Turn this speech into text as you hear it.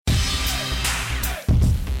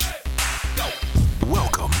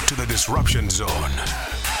disruption zone.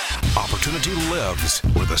 Opportunity lives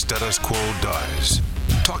where the status quo dies.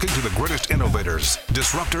 Talking to the greatest innovators,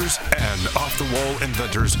 disruptors, and off-the-wall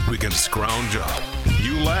inventors we can scrounge up.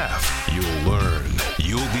 You laugh, you'll learn,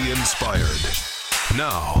 you'll be inspired.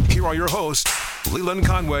 Now, here are your hosts, Leland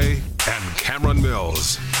Conway and Cameron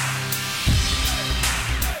Mills.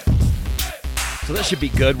 So that should be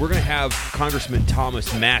good. We're going to have Congressman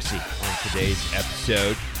Thomas Massie on today's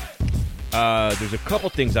episode. There's a couple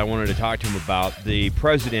things I wanted to talk to him about. The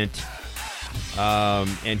president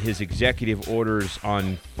and his executive orders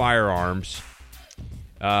on firearms.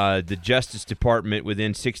 The Justice Department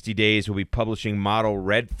within 60 days will be publishing model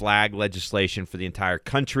red flag legislation for the entire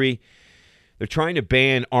country. They're trying to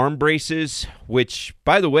ban arm braces, which,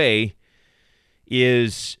 by the way,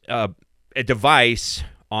 is a device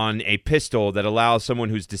on a pistol that allows someone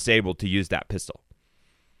who's disabled to use that pistol.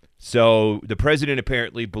 So the president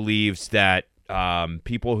apparently believes that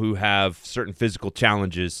people who have certain physical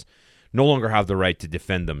challenges no longer have the right to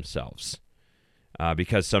defend themselves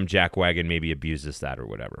because some jackwagon maybe abuses that or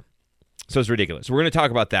whatever. So it's ridiculous. We're going to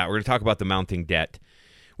talk about that. We're going to talk about the mounting debt.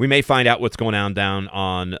 We may find out what's going on down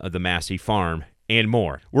on the Massie farm and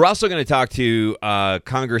more. We're also going to talk to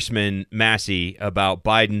Congressman Massie about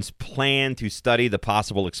Biden's plan to study the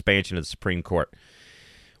possible expansion of the Supreme Court.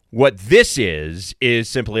 What this is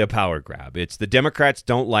simply a power grab. It's the Democrats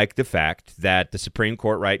don't like the fact that the Supreme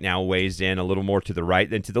Court right now weighs in a little more to the right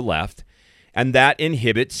than to the left, and that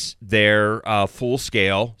inhibits their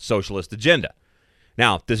full-scale socialist agenda.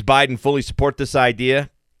 Now, does Biden fully support this idea?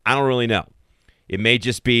 I don't really know. It may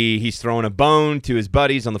just be he's throwing a bone to his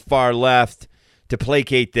buddies on the far left to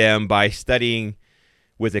placate them by studying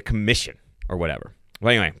with a commission or whatever.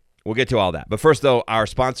 Well, anyway, we'll get to all that. But first, though, our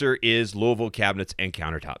sponsor is Louisville Cabinets and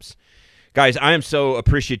Countertops. Guys, I am so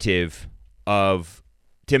appreciative of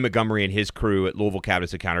Tim Montgomery and his crew at Louisville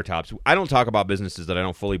Cabinets and Countertops. I don't talk about businesses that I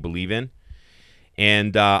don't fully believe in.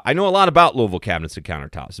 And I know a lot about Louisville Cabinets and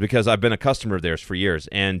Countertops because I've been a customer of theirs for years.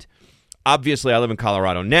 And obviously, I live in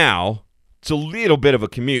Colorado now. It's a little bit of a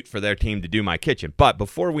commute for their team to do my kitchen. But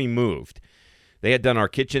before we moved, they had done our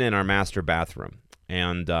kitchen and our master bathroom.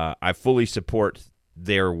 And I fully support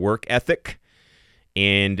their work ethic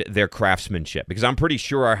and their craftsmanship because I'm pretty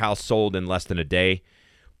sure our house sold in less than a day,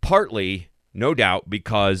 partly, no doubt,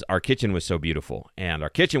 because our kitchen was so beautiful. And our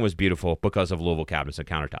kitchen was beautiful because of Louisville Cabinets and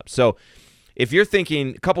Countertops. So if you're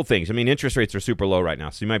thinking, a couple things. I mean, interest rates are super low right now.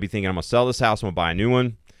 So you might be thinking, I'm going to sell this house, I'm going to buy a new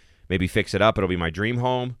one, maybe fix it up, it'll be my dream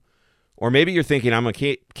home. Or maybe you're thinking, I'm going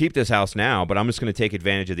to keep this house now, but I'm just going to take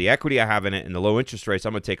advantage of the equity I have in it and the low interest rates.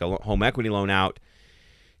 I'm going to take a home equity loan out,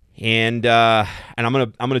 and I'm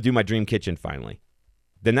going to do my dream kitchen finally.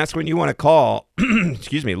 Then that's when you want to call,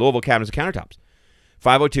 Louisville Cabinets and Countertops,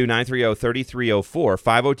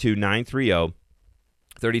 502-930-3304,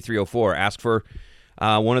 502-930-3304. Ask for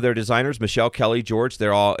one of their designers, Michelle, Kelly, George.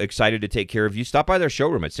 They're all excited to take care of you. Stop by their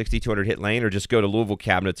showroom at 6200 Hit Lane or just go to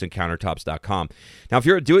LouisvilleCabinetsandCountertops.com. Now, if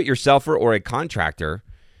you're a do-it-yourselfer or a contractor,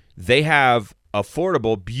 they have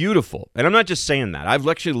affordable, beautiful, and I'm not just saying that. I've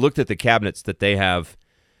actually looked at the cabinets that they have,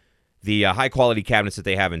 the high-quality cabinets that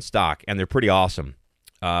they have in stock, and they're pretty awesome.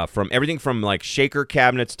 From everything from like shaker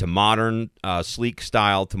cabinets to modern, sleek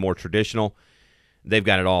style to more traditional, they've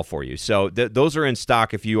got it all for you. So those are in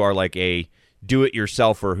stock if you are like a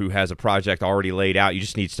do-it-yourselfer who has a project already laid out. You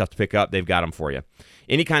just need stuff to pick up. They've got them for you.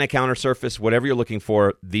 Any kind of counter surface, whatever you're looking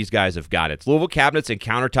for, these guys have got it. It's Louisville Cabinets and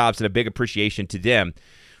Countertops, and a big appreciation to them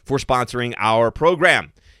for sponsoring our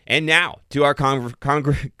program. And now to our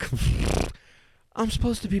I'm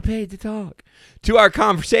supposed to be paid to talk. To our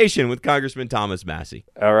conversation with Congressman Thomas Massie.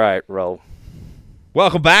 All right, roll.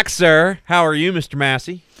 Welcome back, sir. How are you, Mr.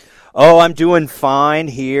 Massie? Oh, I'm doing fine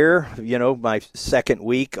here. You know, my second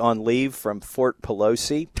week on leave from Fort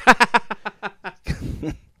Pelosi.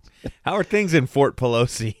 How are things in Fort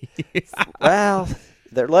Pelosi? Well,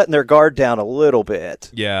 they're letting their guard down a little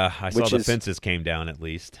bit. Yeah, I saw the fences came down at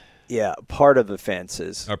least. Yeah, part of the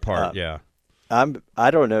fences. Or part, yeah. I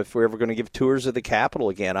don't know if we're ever going to give tours of the Capitol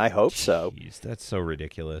again. I hope so. Jeez, that's so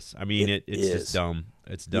ridiculous. I mean, it's just dumb.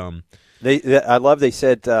 It's dumb. I love they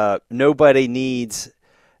said nobody needs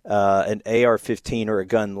an AR-15 or a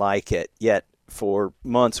gun like it, yet for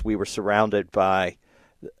months we were surrounded by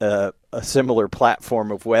a similar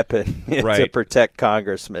platform of weapon to protect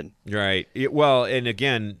congressmen. Right. Well, and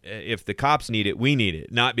again, if the cops need it, we need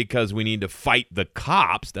it. Not because we need to fight the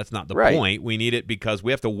cops. That's not the point. We need it because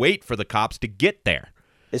we have to wait for the cops to get there.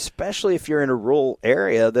 Especially if you're in a rural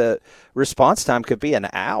area, the response time could be an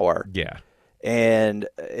hour. Yeah. And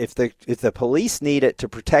if the police need it to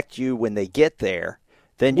protect you when they get there,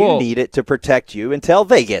 then you need it to protect you until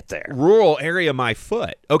they get there. Rural area, my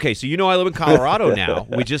foot. Okay, so I live in Colorado now.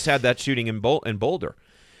 We just had that shooting in Boulder.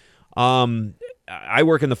 I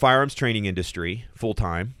work in the firearms training industry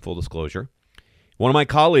full-time, full disclosure. One of my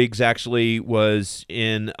colleagues actually was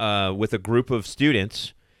in with a group of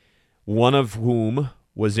students, one of whom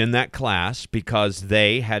was in that class because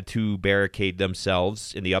they had to barricade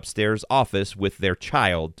themselves in the upstairs office with their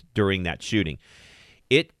child during that shooting.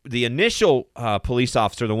 The initial police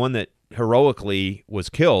officer, the one that heroically was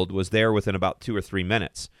killed, was there within about 2 or 3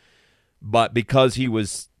 minutes. But because he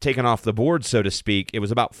was taken off the board, so to speak, it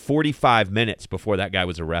was about 45 minutes before that guy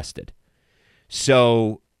was arrested.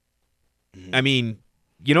 So, I mean,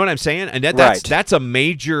 you know what I'm saying? And that's a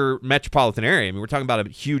major metropolitan area. I mean, we're talking about a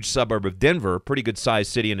huge suburb of Denver, pretty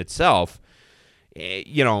good-sized city in itself.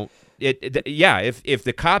 If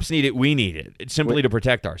the cops need it, we need it. It's simply to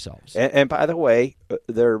protect ourselves. And by the way,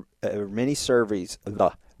 there are many surveys.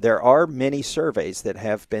 There are many surveys that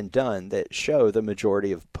have been done that show the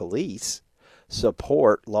majority of police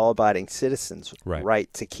support law-abiding citizens'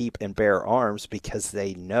 right to keep and bear arms because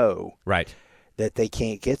they know that they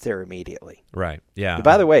can't get there immediately. Right. Yeah.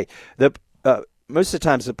 By the way, most of the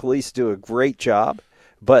times the police do a great job,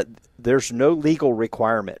 but there's no legal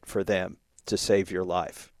requirement for them to save your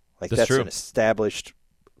life. That's true. An established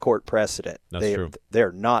court precedent. That's true.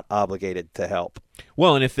 They're not obligated to help.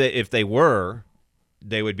 Well, and if they were,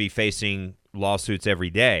 they would be facing lawsuits every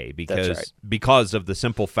day because of the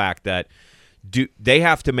simple fact that they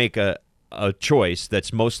have to make a choice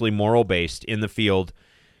that's mostly moral based in the field.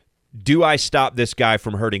 Do I stop this guy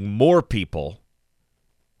from hurting more people,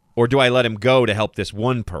 or do I let him go to help this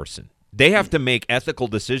one person? They have to make ethical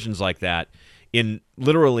decisions like that in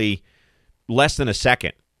literally less than a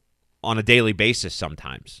second on a daily basis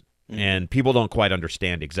sometimes. And people don't quite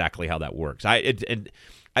understand exactly how that works.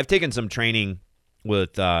 I've taken some training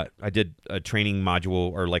with I did a training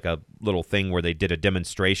module or like a little thing where they did a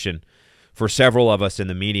demonstration for several of us in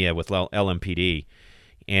the media with LMPD,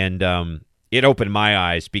 and it opened my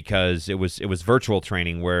eyes because it was virtual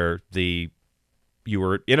training where you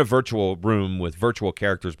were in a virtual room with virtual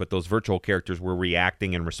characters, but those virtual characters were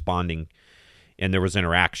reacting and responding, and there was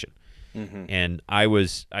interaction. Mm-hmm. And I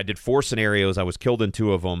did 4 scenarios. I was killed in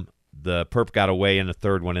 2 of them. The perp got away in the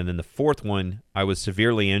 3rd one, and then the 4th one, I was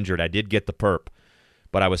severely injured. I did get the perp,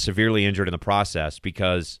 but I was severely injured in the process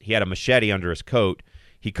because he had a machete under his coat.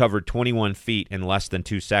 He covered 21 feet in less than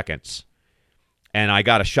 2 seconds. And I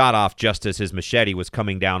got a shot off just as his machete was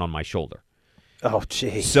coming down on my shoulder. Oh,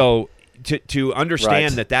 geez. So to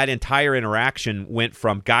understand that entire interaction went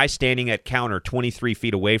from guy standing at counter 23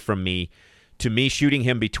 feet away from me to me shooting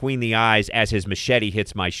him between the eyes as his machete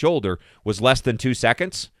hits my shoulder was less than 2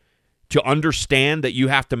 seconds. To understand that you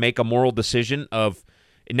have to make a moral decision of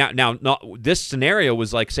now this scenario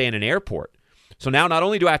was like, say, in an airport. So now not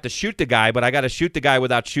only do I have to shoot the guy, but I got to shoot the guy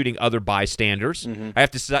without shooting other bystanders. Mm-hmm. I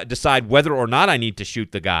have to decide whether or not I need to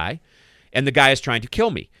shoot the guy, and the guy is trying to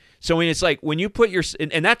kill me. So when it's like when you put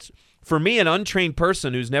and that's, for me, an untrained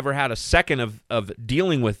person who's never had a second of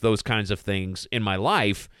dealing with those kinds of things in my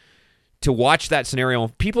life, to watch that scenario,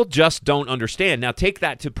 people just don't understand. Now take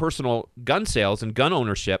that to personal gun sales and gun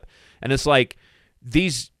ownership, and it's like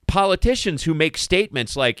these politicians who make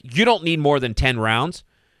statements like, you don't need more than 10 rounds.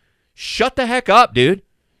 Shut the heck up, dude.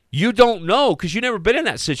 You don't know because you've never been in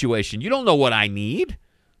that situation. You don't know what I need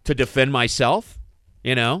to defend myself,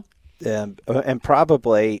 And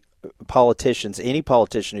probably politicians, any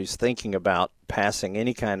politician who's thinking about passing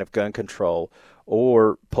any kind of gun control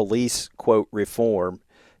or police, quote, reform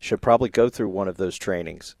should probably go through one of those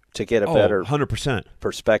trainings to get a better 100%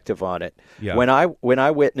 perspective on it. Yeah. When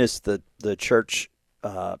I witnessed the church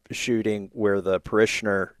shooting where the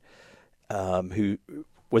parishioner who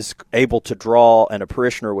was able to draw and a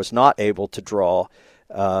parishioner was not able to draw,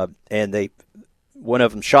 and one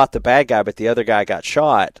of them shot the bad guy, but the other guy got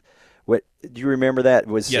shot. What do you remember? That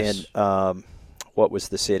was yes. in what was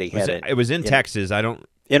the city? It was in Texas. I don't.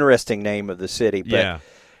 Interesting name of the city, but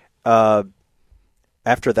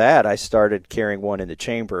after that, I started carrying one in the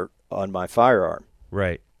chamber on my firearm.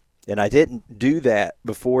 Right. And I didn't do that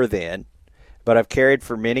before then, but I've carried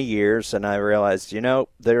for many years, and I realized,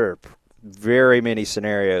 there are very many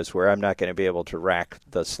scenarios where I'm not going to be able to rack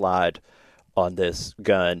the slide on this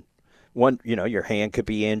gun. One, your hand could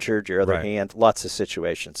be injured, your other hand, lots of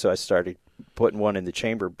situations. So I started putting one in the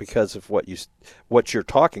chamber because of what you're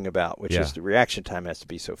talking about, which is the reaction time has to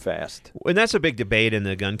be so fast. And that's a big debate in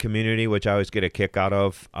the gun community, which I always get a kick out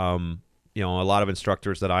of. A lot of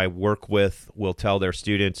instructors that I work with will tell their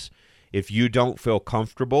students, if you don't feel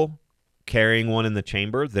comfortable carrying one in the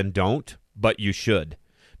chamber, then don't, but you should.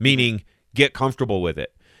 Meaning, get comfortable with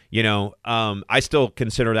it. I still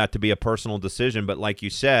consider that to be a personal decision. But like you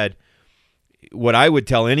said, what I would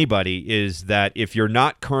tell anybody is that if you're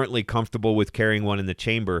not currently comfortable with carrying one in the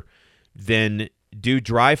chamber, then do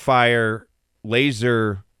dry fire,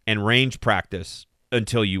 laser, and range practice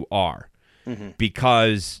until you are.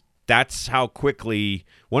 Because that's how quickly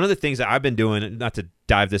 – one of the things that I've been doing, not to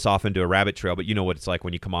dive this off into a rabbit trail, but you know what it's like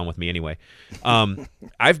when you come on with me anyway.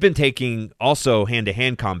 I've been taking also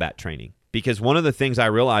hand-to-hand combat training, because one of the things I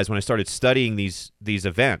realized when I started studying these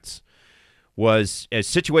events was, as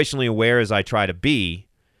situationally aware as I try to be,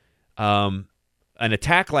 an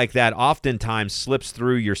attack like that oftentimes slips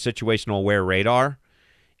through your situational aware radar,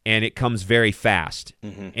 and it comes very fast.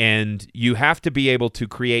 And you have to be able to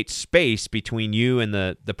create space between you and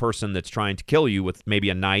the person that's trying to kill you with maybe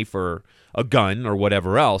a knife or a gun or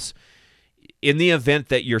whatever else. In the event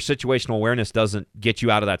that your situational awareness doesn't get you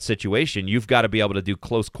out of that situation, you've got to be able to do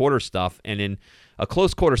close quarter stuff. And in a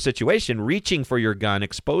close quarter situation, reaching for your gun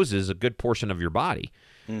exposes a good portion of your body.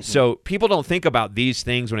 So people don't think about these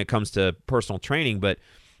things when it comes to personal training, but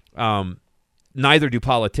neither do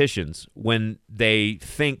politicians when they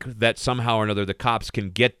think that somehow or another the cops can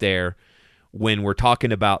get there when we're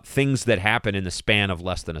talking about things that happen in the span of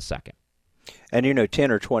less than a second. And,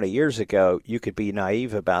 10 or 20 years ago, you could be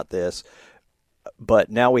naive about this, but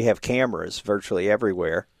now we have cameras virtually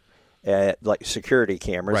everywhere, like security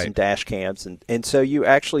cameras and dash cams. And so you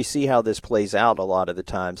actually see how this plays out a lot of the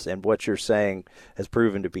times. And what you're saying has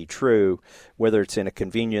proven to be true, whether it's in a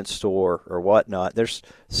convenience store or whatnot. There's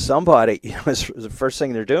somebody, the first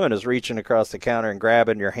thing they're doing is reaching across the counter and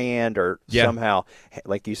grabbing your hand, or somehow,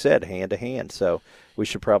 like you said, hand to hand. So we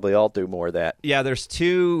should probably all do more of that. Yeah, there's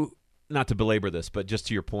two, not to belabor this, but just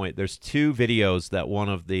to your point, there's two videos that one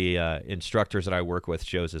of the instructors that I work with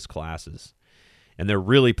shows his classes. And they're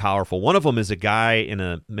really powerful. One of them is a guy in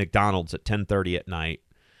a McDonald's at 10:30 at night,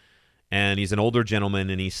 and he's an older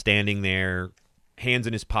gentleman, and he's standing there, hands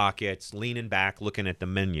in his pockets, leaning back, looking at the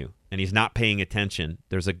menu, and he's not paying attention.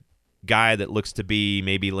 There's a guy that looks to be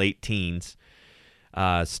maybe late teens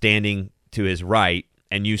standing to his right,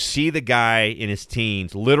 and you see the guy in his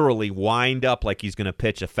teens literally wind up like he's going to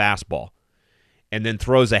pitch a fastball, and then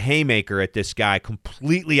throws a haymaker at this guy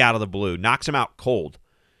completely out of the blue, knocks him out cold,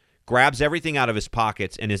 grabs everything out of his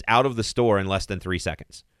pockets, and is out of the store in less than 3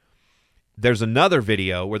 seconds. There's another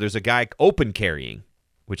video where there's a guy open carrying,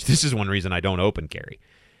 which this is one reason I don't open carry.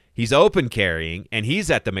 He's open carrying, and he's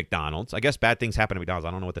at the McDonald's. I guess bad things happen at McDonald's.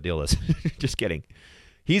 I don't know what the deal is. Just kidding.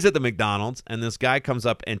 He's at the McDonald's, and this guy comes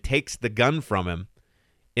up and takes the gun from him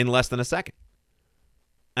in less than a second.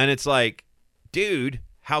 And it's like, dude,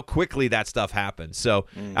 how quickly that stuff happens. So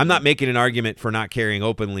I'm not making an argument for not carrying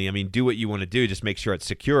openly. I mean, do what you want to do. Just make sure it's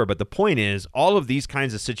secure. But the point is, all of these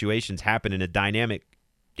kinds of situations happen in a dynamic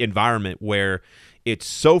environment where it's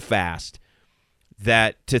so fast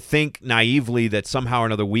that to think naively that somehow or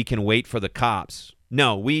another we can wait for the cops.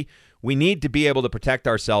 No, we need to be able to protect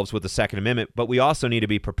ourselves with the Second Amendment, but we also need to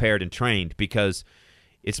be prepared and trained, because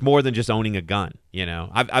it's more than just owning a gun.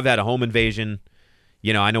 I've had a home invasion.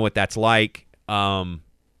 I know what that's like.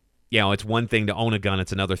 It's one thing to own a gun.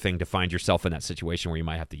 It's another thing to find yourself in that situation where you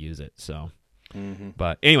might have to use it. So,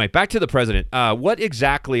 But anyway, back to the president. What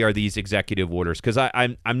exactly are these executive orders? Because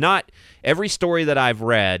I'm not – every story that I've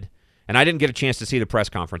read, and I didn't get a chance to see the press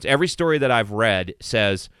conference, every story that I've read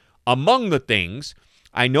says, among the things,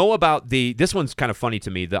 I know about this one's kind of funny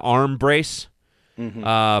to me, the arm brace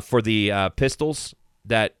for the pistols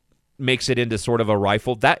that – makes it into sort of a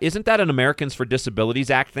rifle. Isn't that an Americans for Disabilities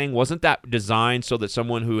Act thing? Wasn't that designed so that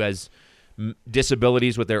someone who has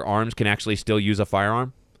disabilities with their arms can actually still use a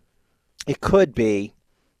firearm? It could be,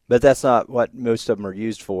 but that's not what most of them are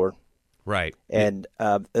used for. Right. And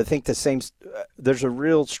I think there's a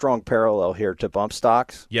real strong parallel here to bump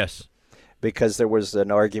stocks. Yes. Because there was an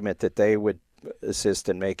argument that they would assist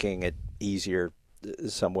in making it easier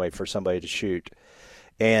some way for somebody to shoot.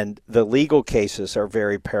 And the legal cases are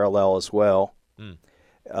very parallel as well.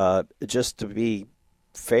 Just to be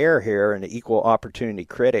fair here, an equal opportunity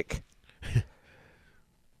critic,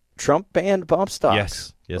 Trump banned bump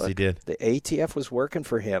stocks. Yes, he did. The ATF was working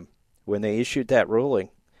for him when they issued that ruling.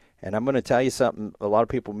 And I'm going to tell you something a lot of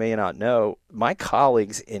people may not know. My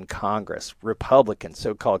colleagues in Congress, Republicans,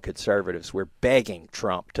 so-called conservatives, were begging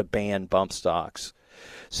Trump to ban bump stocks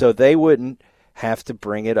so they wouldn't have to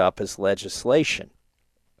bring it up as legislation.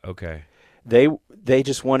 Okay. They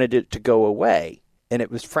just wanted it to go away. And it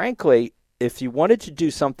was, frankly, if you wanted to do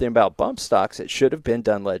something about bump stocks, it should have been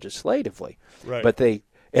done legislatively. Right. But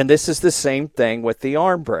and this is the same thing with the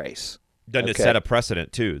arm brace. Doesn't it set a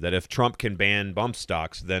precedent, too, that if Trump can ban bump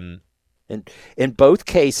stocks, then And in both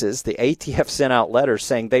cases, the ATF sent out letters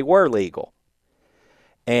saying they were legal.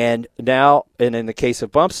 And now, and in the case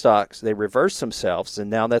of bump stocks, they reversed themselves, and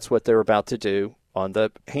now that's what they're about to do on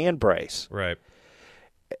the hand brace. Right.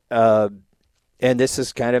 And this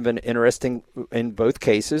is kind of an interesting, in both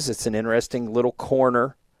cases, it's an interesting little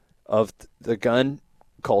corner of the gun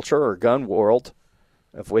culture or gun world,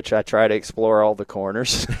 of which I try to explore all the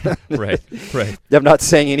corners. Right. I'm not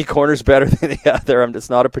saying any corner's better than the other. It's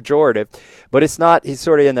not a pejorative. But it's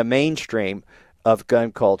sort of in the mainstream of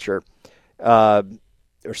gun culture or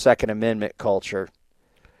Second Amendment culture.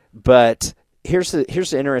 But here's the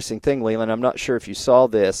interesting thing, Leland. I'm not sure if you saw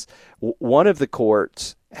this. One of the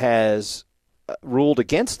courts has ruled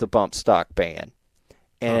against the bump stock ban,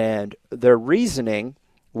 and their reasoning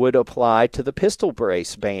would apply to the pistol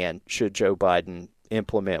brace ban should Joe Biden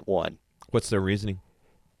implement one. What's their reasoning?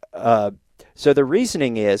 So the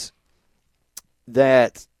reasoning is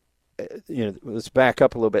that, let's back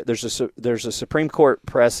up a little bit. There's a Supreme Court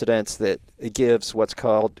precedence that gives what's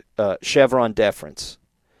called Chevron deference.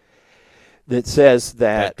 That says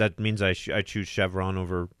that means I choose Chevron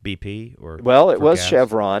over BP or it was gas?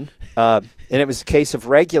 Chevron, and it was a case of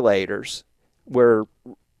regulators were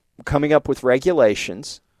coming up with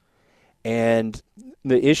regulations, and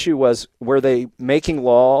the issue was, were they making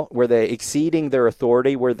law? Were they exceeding their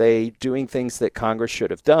authority? Were they doing things that Congress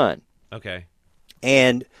should have done? Okay.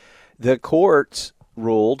 And the courts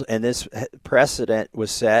ruled, and this precedent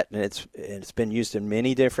was set, and it's been used in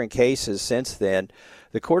many different cases since then.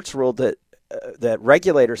 The courts ruled that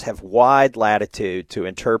regulators have wide latitude to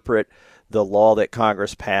interpret the law that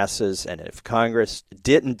Congress passes, and if Congress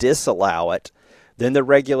didn't disallow it, then the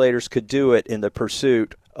regulators could do it in the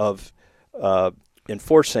pursuit of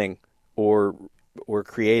enforcing or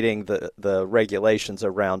creating the regulations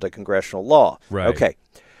around a congressional law. Right. Okay,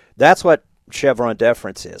 that's what Chevron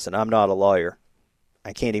deference is, and I'm not a lawyer.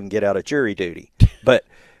 I can't even get out of jury duty, but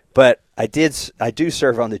I do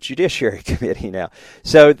serve on the Judiciary Committee now.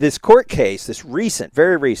 So this court case, this recent,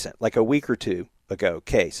 very recent, like a week or two ago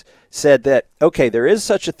case, said that, okay, there is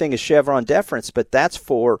such a thing as Chevron deference, but that's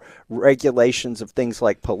for regulations of things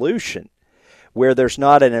like pollution, where there's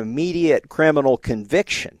not an immediate criminal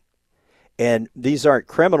conviction. And these aren't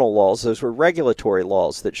criminal laws. Those were regulatory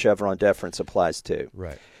laws that Chevron deference applies to.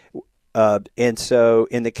 Right. And so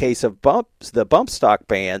in the case of the bump stock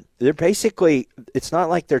ban, they're basically, it's not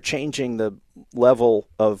like they're changing the level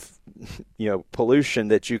of pollution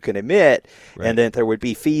that you can emit, right, and then there would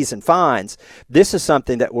be fees and fines. This is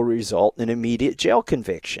something that will result in immediate jail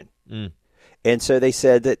conviction. And so they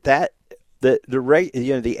said that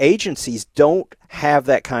the agencies don't have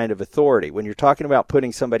that kind of authority when you're talking about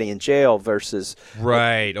putting somebody in jail versus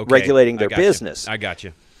regulating their business. I got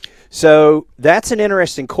you. So that's an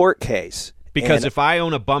interesting court case. Because if I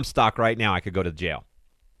own a bump stock right now, I could go to jail.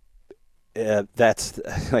 That's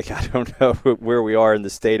I don't know where we are in the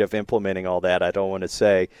state of implementing all that. I don't want to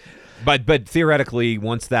say. But theoretically,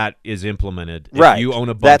 once that is implemented, right, if you own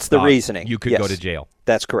a bump that's stock, the reasoning. You could go to jail.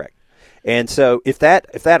 That's correct. And so if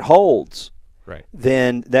that holds, right,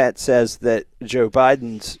 then that says that Joe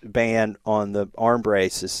Biden's ban on the arm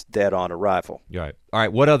brace is dead on arrival. Right. All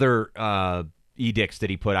right. What other edicts did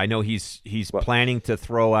he put? I know he's planning to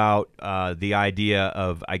throw out the idea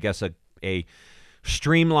of, I guess, a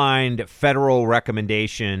streamlined federal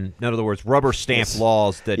recommendation. In other words, rubber stamp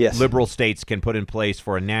laws that liberal states can put in place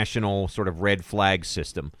for a national sort of red flag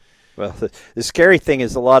system. Well, the scary thing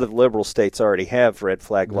is a lot of liberal states already have red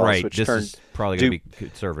flag laws, right. which this is probably going to be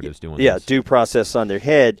conservatives doing this. Yeah, due process on their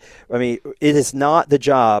head. I mean, it is not the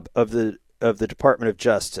job of the Department of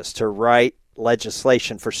Justice to write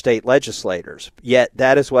legislation for state legislators. Yet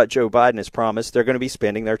that is what Joe Biden has promised they're going to be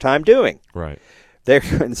spending their time doing. Right. They're,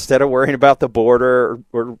 instead of worrying about the border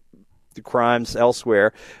or the crimes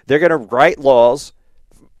elsewhere, they're going to write laws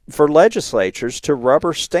for legislatures to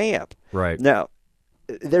rubber stamp. Right. Now,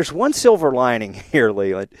 there's one silver lining here,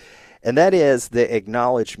 Leland, and that is the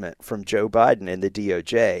acknowledgement from Joe Biden and the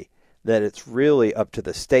DOJ that it's really up to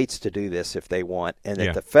the states to do this if they want, and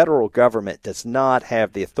that the federal government does not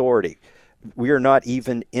have the authority. We are not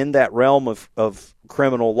even in that realm of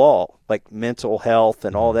criminal law, like mental health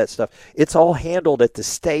and all that stuff. It's all handled at the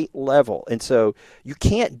state level. And so you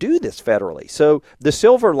can't do this federally. So the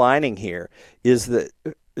silver lining here is that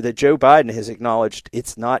Joe Biden has acknowledged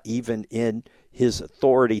it's not even in his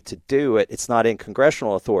authority to do it. It's not in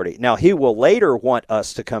congressional authority. Now, he will later want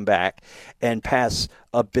us to come back and pass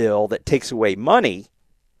a bill that takes away money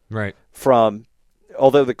from,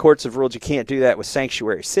 although the courts have ruled you can't do that with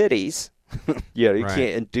sanctuary cities. You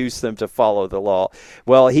can't induce them to follow the law.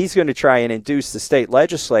 Well, he's going to try and induce the state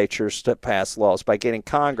legislatures to pass laws by getting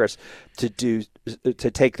Congress to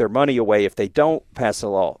take their money away if they don't pass a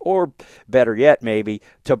law, or better yet, maybe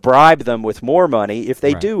to bribe them with more money if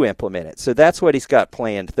they do implement it. So that's what he's got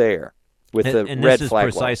planned there with the red flag laws. And this is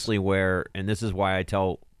precisely where, and this is why I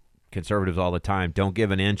tell conservatives all the time, don't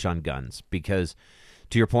give an inch on guns, because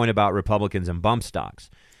to your point about Republicans and bump stocks,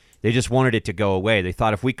 they just wanted it to go away. They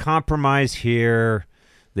thought if we compromise here,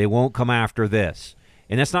 they won't come after this.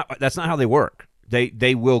 And that's not how they work.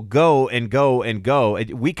 They will go and go and go.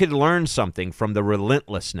 We could learn something from the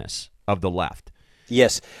relentlessness of the left.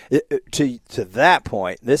 Yes. To that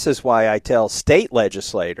point, this is why I tell state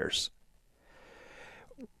legislators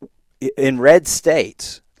in red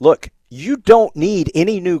states, look, you don't need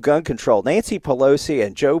any new gun control. Nancy Pelosi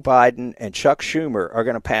and Joe Biden and Chuck Schumer are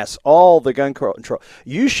going to pass all the gun control.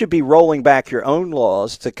 You should be rolling back your own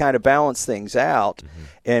laws to kind of balance things out. Mm-hmm.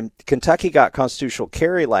 And Kentucky got constitutional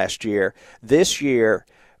carry last year. This year,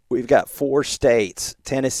 we've got 4 states,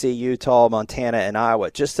 Tennessee, Utah, Montana, and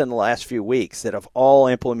Iowa, just in the last few weeks that have all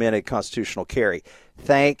implemented constitutional carry.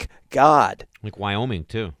 Thank God. Like Wyoming,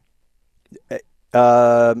 too.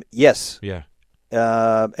 Yes. Yeah.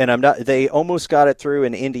 And they almost got it through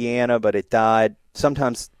in Indiana, but it died.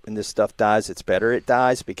 Sometimes when this stuff dies, it's better it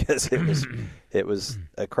dies because it was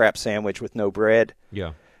a crap sandwich with no bread.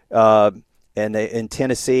 Yeah. And in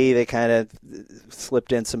Tennessee, they kind of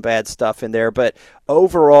slipped in some bad stuff in there. But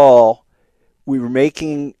overall, we were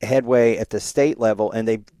making headway at the state level, and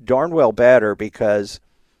they darn well better, because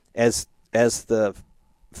as the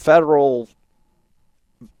federal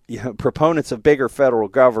proponents of bigger federal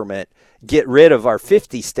government get rid of our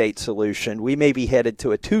 50-state solution, we may be headed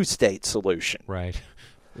to a 2-state solution. Right.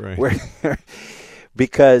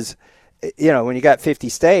 Because, when you got 50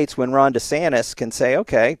 states, when Ron DeSantis can say,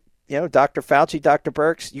 okay, Dr. Fauci, Dr.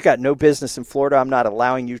 Birx, you got no business in Florida. I'm not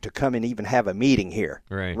allowing you to come and even have a meeting here.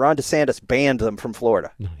 Right. Ron DeSantis banned them from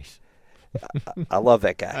Florida. Nice. I love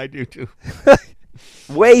that guy. I do too.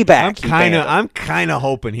 Way back. I'm kind of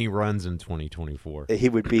hoping he runs in 2024. He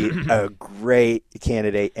would be a great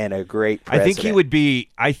candidate and a great president. I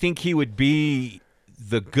think he would be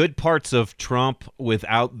the good parts of Trump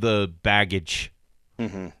without the baggage.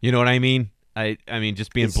 Mm-hmm. You know what I mean? I mean,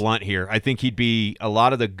 just being blunt here, I think he'd be a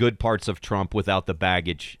lot of the good parts of Trump without the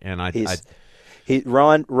baggage. And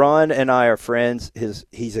Ron and I are friends.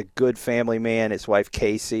 He's a good family man. His wife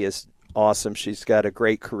Casey is awesome. She's got a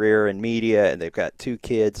great career in media, and they've got 2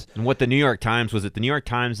 kids. And what the New York Times, was it the New York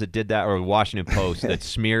Times that did that, or the Washington Post that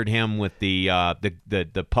smeared him with the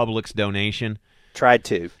Publix donation? Tried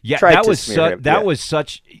to. Yeah, that was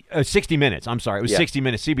such 60 Minutes. I'm sorry, it was 60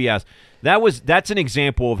 Minutes. CBS. That's an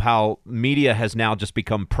example of how media has now just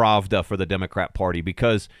become Pravda for the Democrat Party,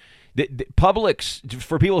 because the Publix,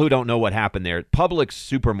 for people who don't know what happened there, Publix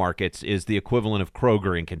supermarkets is the equivalent of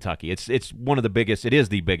Kroger in Kentucky. It's one of the biggest. It is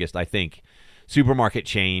the biggest, I think, supermarket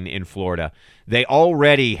chain in Florida. They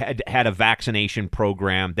already had a vaccination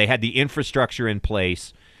program. They had the infrastructure in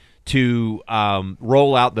place to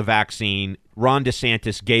roll out the vaccine. Ron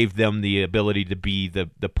DeSantis gave them the ability to be the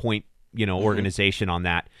point, organization on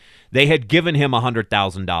that. They had given him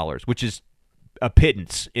 $100,000, which is a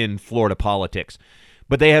pittance in Florida politics.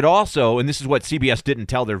 But they had also, and this is what CBS didn't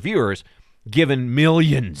tell their viewers, given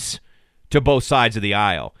millions to both sides of the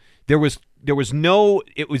aisle. Publix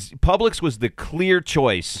was the clear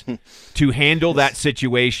choice to handle that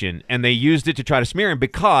situation, and they used it to try to smear him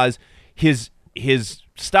because his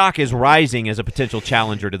stock is rising as a potential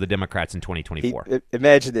challenger to the Democrats in 2024.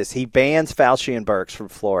 Imagine this. He bans Fauci and Birx from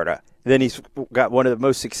Florida. Then he's got one of the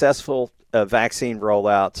most successful vaccine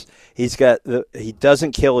rollouts. He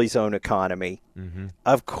doesn't kill his own economy. Mm-hmm.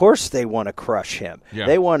 Of course they want to crush him. Yeah.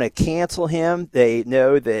 They want to cancel him. They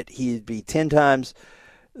know that he'd be 10 times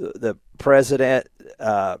the president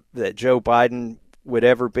that Joe Biden would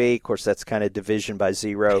ever be. Of course, that's kind of division by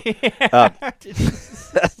 0.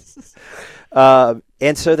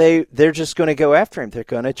 And so they're just going to go after him. They're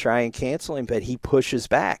going to try and cancel him, but he pushes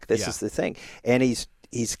back. This is the thing. And he's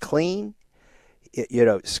clean,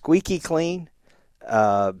 squeaky clean.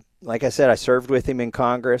 Like I said, I served with him in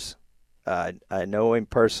Congress. I know him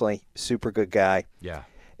personally. Super good guy. Yeah.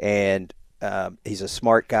 And he's a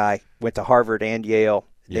smart guy. Went to Harvard and Yale.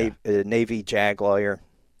 Yeah. Navy JAG lawyer,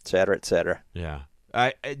 et cetera, et cetera. Yeah.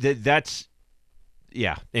 That's.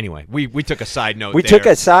 Yeah. Anyway, we took a side note. We took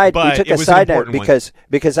a side note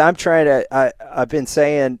because I'm trying to. I've been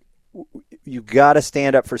saying you got to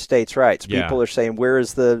stand up for states' rights. Yeah. People are saying, where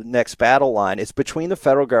is the next battle line? It's between the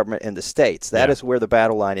federal government and the states. That is where the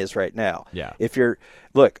battle line is right now. Yeah.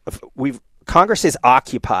 Congress is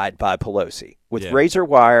occupied by Pelosi with razor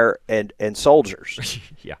wire and soldiers.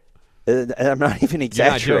 Yeah. And I'm not even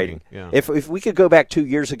exaggerating. Yeah. If we could go back 2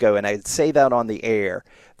 years ago, and I'd say that on the air,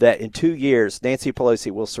 that in 2 years, Nancy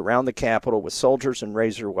Pelosi will surround the Capitol with soldiers and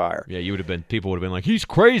razor wire. Yeah, people would have been like, he's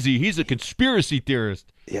crazy. He's a conspiracy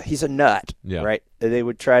theorist. Yeah, he's a nut. Yeah. Right? They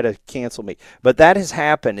would try to cancel me. But that has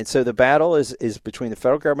happened. And so the battle is between the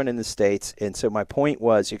federal government and the states. And so my point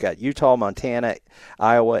was, you got Utah, Montana,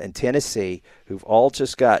 Iowa, and Tennessee, who've all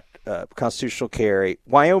just got constitutional carry.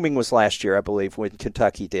 Wyoming was last year, I believe, when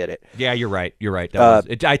Kentucky did it. Yeah, you're right.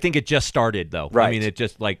 I think it just started, though. Right. I mean, they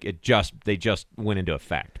just went into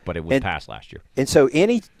effect, but it was passed last year. And so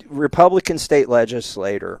any Republican state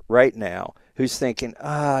legislator right now who's thinking,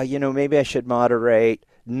 maybe I should moderate.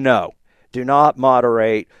 No, do not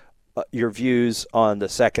moderate your views on the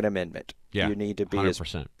Second Amendment. Yeah, you need to be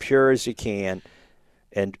 100%. as pure as you can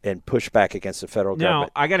and push back against the federal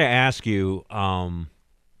government. Now, I got to ask you,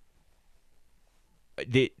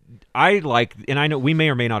 I like, and I know we may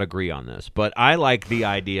or may not agree on this, but I like the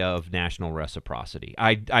idea of national reciprocity.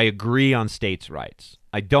 I agree on states' rights.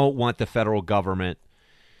 I don't want the federal government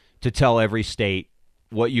to tell every state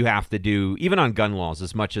what you have to do, even on gun laws,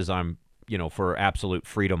 as much as I'm, for absolute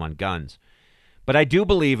freedom on guns. But I do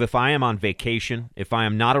believe if I am on vacation, if I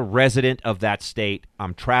am not a resident of that state,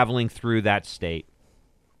 I'm traveling through that state,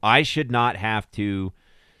 I should not have to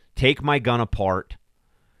take my gun apart,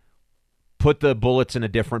 put the bullets in a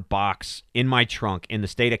different box in my trunk in the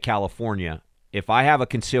state of California. If I have a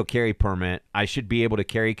concealed carry permit, I should be able to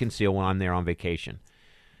carry conceal when I'm there on vacation.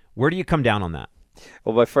 Where do you come down on that?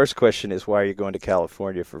 Well, my first question is, why are you going to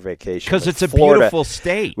California for vacation? Because it's a Florida, beautiful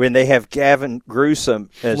state. When they have Gavin Newsom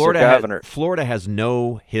as their governor. Florida has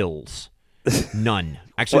no hills. None.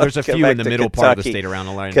 Actually, there's a few in the middle part of the state around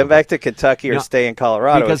the line. Come back to Kentucky or stay in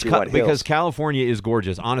Colorado because California is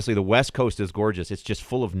gorgeous. Honestly, the West Coast is gorgeous. It's just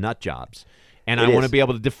full of nut jobs. And I want to be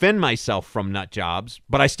able to defend myself from nut jobs,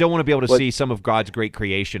 but I still want to be able to see some of God's great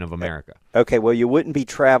creation of America. Okay, well, you wouldn't be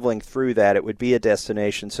traveling through that. It would be a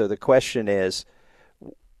destination. So the question is,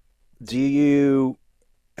 do you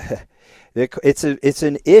 – it's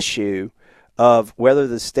an issue of whether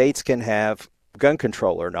the states can have gun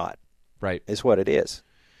control or not. Right. Is what it is.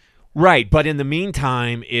 Right, but in the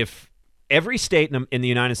meantime, if every state in the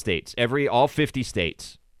United States, all 50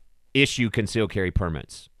 states issue concealed carry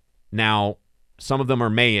permits. Now, some of them are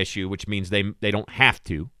may issue, which means they don't have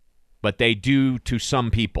to, but they do to some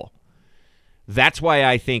people. That's why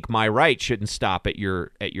I think my right shouldn't stop at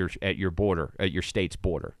your border, at your state's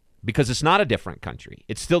border, because it's not a different country.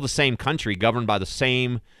 It's still the same country governed by the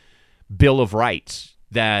same Bill of Rights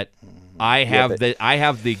that I have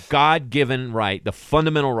the God-given right, the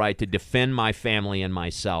fundamental right to defend my family and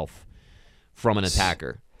myself from an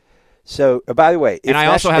attacker. So, by the way, and I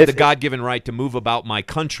also have the God-given right to move about my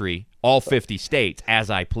country, all 50 states, as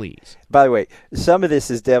I please. By the way, some of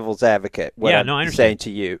this is devil's advocate, what I I'm understand. saying to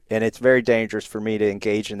you, and it's very dangerous for me to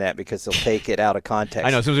engage in that because they'll take it out of context. I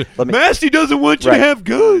know. Massie doesn't want you to have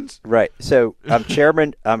guns. Right. So I'm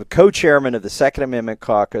co-chairman of the Second Amendment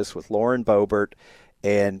Caucus with Lauren Boebert,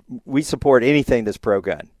 and we support anything that's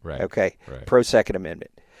pro-gun. Right. Okay. Right. Pro-Second Amendment.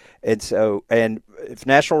 And if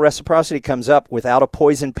national reciprocity comes up without a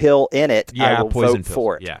poison pill in it, I will vote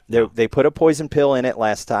for it. Yeah, they put a poison pill in it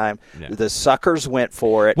last time. Yeah. The suckers went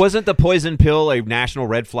for it. Wasn't the poison pill a national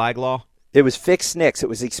red flag law? It was fix NICS. It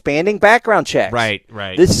was expanding background checks. Right.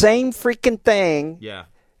 The same freaking thing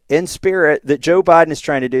in spirit that Joe Biden is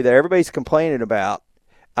trying to do that everybody's complaining about.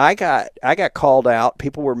 I got called out.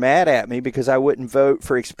 People were mad at me because I wouldn't vote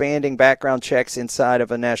for expanding background checks inside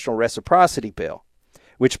of a national reciprocity bill.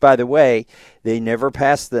 Which, by the way, they never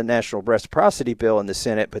passed the national reciprocity bill in the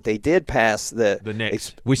Senate, but they did pass the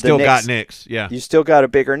NICS. We still got NICS, yeah. You still got a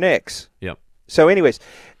bigger NICS. Yep. So anyways,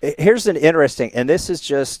 here's an interesting, and this is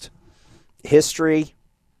just history.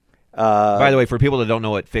 By the way, for people that don't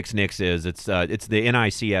know what fixed NICS is, it's the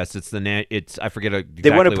NICS. I forget exactly.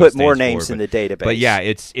 They want to put more names in the database. But yeah,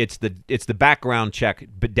 it's the background check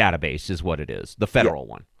database is what it is, the federal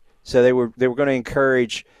one. So they were going to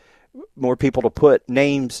encourage more people to put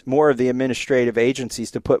names, more of the administrative agencies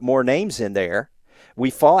to put more names in there.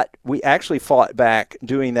 We actually fought back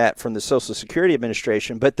doing that from the Social Security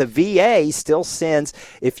Administration, but the VA still sends,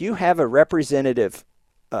 if you have a representative,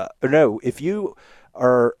 if you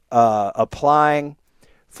are applying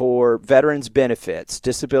for veterans benefits,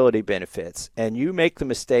 disability benefits, and you make the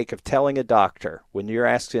mistake of telling a doctor when you're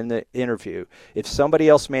asked in the interview, if somebody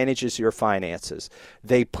else manages your finances,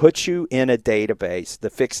 they put you in a database, the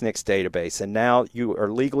FixNICS database, and now you are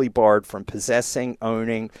legally barred from possessing,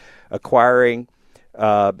 owning, acquiring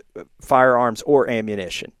firearms or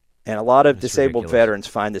ammunition. And a lot of That's disabled ridiculous. veterans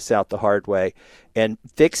find this out the hard way. And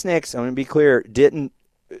Fix NICS, I'm going to be clear, didn't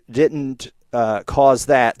cause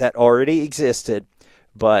that. That already existed,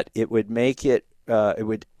 but it would make it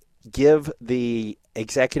would give the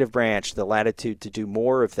executive branch the latitude to do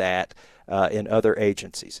more of that in other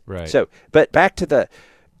agencies. Right. So, but back to the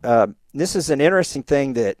this is an interesting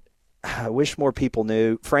thing that I wish more people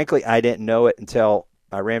knew. Frankly, I didn't know it until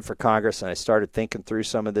I ran for Congress and I started thinking through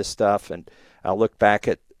some of this stuff, and I looked back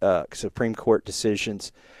at Supreme Court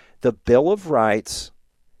decisions. The Bill of Rights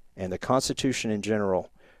and the Constitution in general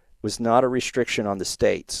was not a restriction on the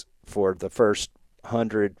states for the first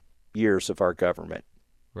 100 years of our government.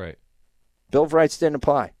 Right. Bill of Rights didn't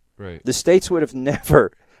apply. Right. The states would have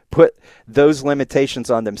never put those limitations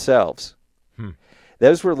on themselves.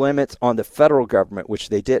 Those were limits on the federal government, which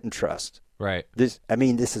they didn't trust. Right. This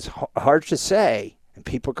is hard to say, and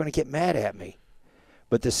people are going to get mad at me.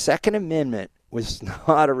 But the Second Amendment was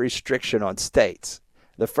not a restriction on states.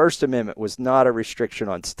 The First Amendment was not a restriction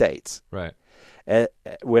on states. Right.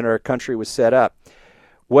 When our country was set up.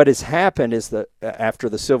 What has happened is that after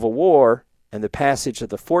the Civil War and the passage of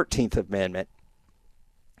the 14th Amendment,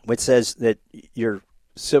 which says that your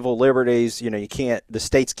civil liberties, the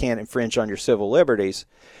states can't infringe on your civil liberties.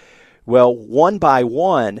 Well, one by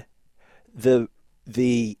one, the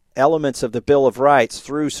elements of the Bill of Rights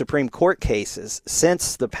through Supreme Court cases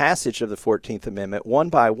since the passage of the 14th Amendment, one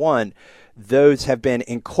by one, those have been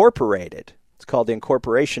incorporated. It's called the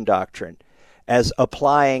incorporation doctrine as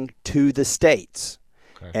applying to the states.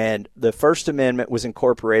 Okay. And the First Amendment was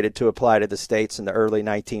incorporated to apply to the states in the early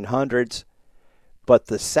 1900s, but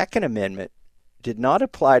the Second Amendment did not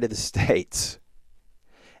apply to the states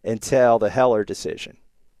until the Heller decision.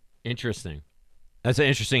 Interesting. That's an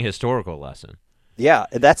interesting historical lesson. Yeah,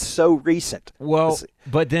 that's so recent. Well,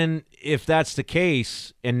 but then if that's the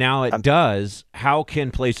case, and now it does, how can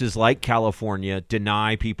places like California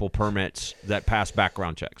deny people permits that pass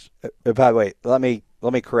background checks? By the way, let me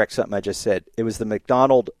correct something I just said. It was the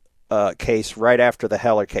McDonald case right after the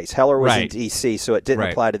Heller case. Heller was in D.C., so it didn't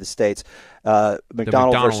apply to the states.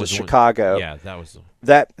 McDonald versus Chicago. Yeah, that was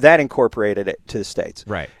that incorporated it to the states.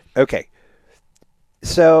 Right. Okay.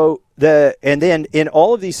 So and then in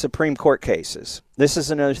all of these Supreme Court cases, this is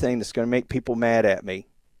another thing that's going to make people mad at me,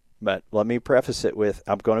 but let me preface it with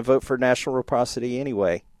I'm going to vote for national reciprocity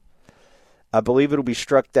anyway. I believe it'll be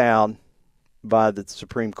struck down by the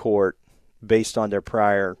Supreme Court based on their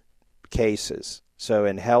prior cases. So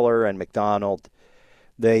in Heller and McDonald,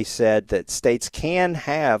 they said that states can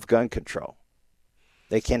have gun control.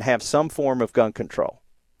 They can have some form of gun control,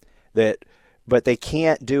 but they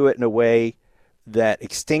can't do it in a way that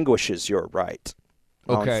extinguishes your right.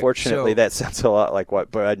 Okay, unfortunately, that sounds a lot like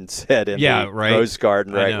what Biden said in the Rose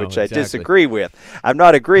Garden, right? Which I disagree with. I'm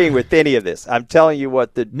not agreeing with any of this. I'm telling you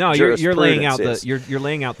what the you're laying out is. You're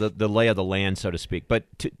laying out the lay of the land, so to speak. But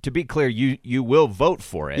to be clear, you will vote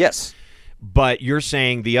for it. Yes. But you're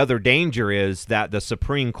saying the other danger is that the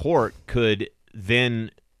Supreme Court could then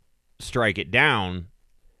strike it down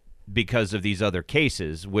because of these other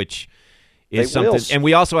cases, which is something. And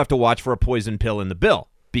we also have to watch for a poison pill in the bill,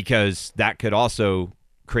 because that could also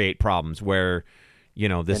create problems where,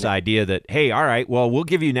 this idea that, hey, all right, well, we'll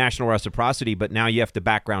give you national reciprocity, but now you have to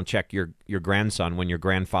background check your grandson when your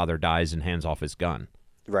grandfather dies and hands off his gun.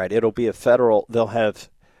 Right. It'll be a federal. They'll have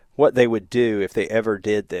what they would do if they ever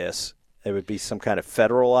did this. It would be some kind of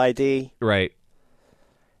federal ID. Right.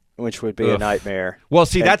 Which would be a nightmare. Well,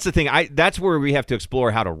 see, that's the thing. That's where we have to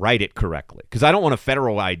explore how to write it correctly, because I don't want a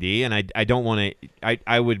federal ID, and I don't want to.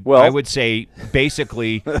 I would say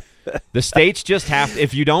basically, the states just have.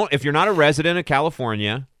 If you're not a resident of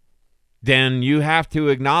California, then you have to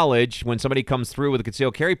acknowledge when somebody comes through with a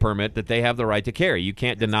concealed carry permit that they have the right to carry. You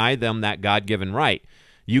can't deny them that God-given right.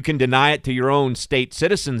 You can deny it to your own state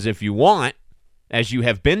citizens if you want, as you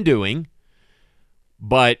have been doing.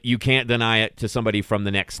 But you can't deny it to somebody from the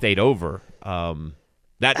next state over.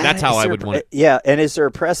 That's how I would want it. Yeah, and is there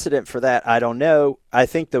a precedent for that? I don't know. I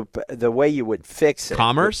think the way you would fix it.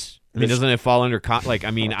 Commerce? Doesn't it fall under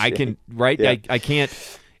I can, right? Yeah. I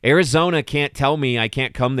can't. Arizona can't tell me I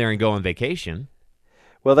can't come there and go on vacation.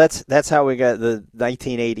 Well, that's how we got the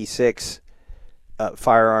 1986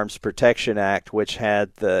 Firearms Protection Act, which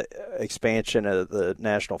had the expansion of the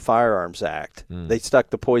National Firearms Act. They stuck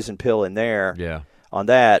the poison pill in there. Yeah. On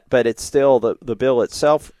that, but it's still the bill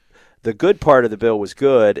itself. The good part of the bill was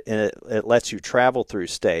good, and it lets you travel through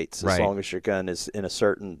states as long as your gun is in a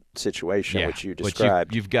certain situation, which you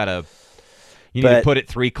described. You've got to need to put it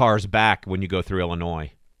 3 cars back when you go through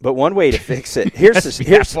Illinois. But one way to fix it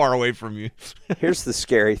here's far away from you. Here's the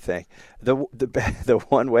scary thing: the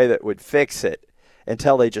one way that would fix it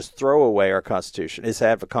until they just throw away our Constitution is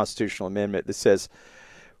have a constitutional amendment that says,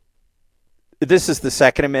 this is the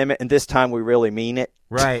Second Amendment, and this time we really mean it.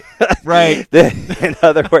 Right, right. In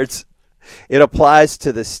other words, it applies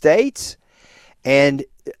to the states, and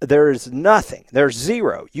there's nothing. There's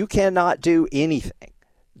zero. You cannot do anything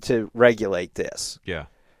to regulate this. Yeah.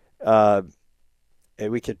 And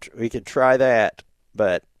we could try that,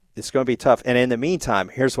 but it's going to be tough. And in the meantime,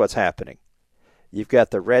 here's what's happening. You've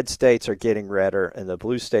got the red states are getting redder, and the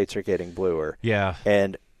blue states are getting bluer. Yeah.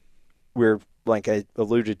 And we're, like I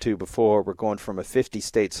alluded to before, we're going from a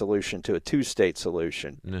 50-state solution to a 2-state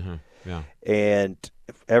solution. Mm-hmm. Yeah. And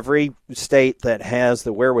every state that has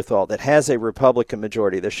the wherewithal, that has a Republican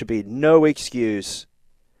majority, there should be no excuse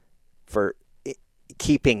for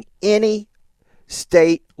keeping any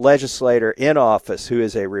state legislator in office who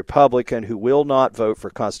is a Republican who will not vote for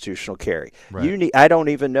constitutional carry. Right. I don't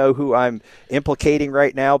even know who I'm implicating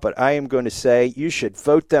right now, but I am going to say you should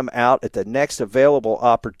vote them out at the next available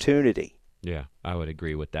opportunity. Yeah, I would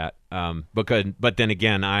agree with that. But then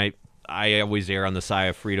again, I always err on the side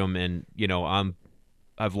of freedom, and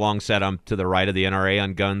I've long said I'm to the right of the NRA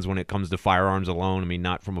on guns when it comes to firearms alone. I mean,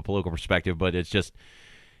 not from a political perspective, but it's just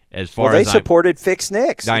as far as they supported fixed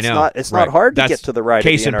NICS. I know It's not hard to get to the right of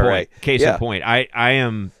the NRA. Case in point. I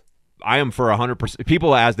am for 100%.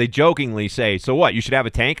 People they jokingly say, "So what? You should have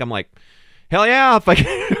a tank." I'm like, hell yeah, if I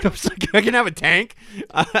can have a tank.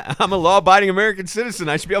 I'm a law-abiding American citizen.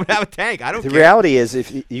 I should be able to have a tank. I don't care. The reality is,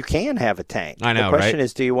 if you can have a tank. I know, the question right?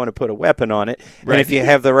 is, do you want to put a weapon on it? Right. And if you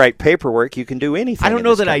have the right paperwork, you can do anything. I don't in know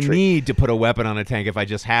this that country. I need to put a weapon on a tank if I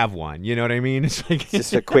just have one. You know what I mean? It's like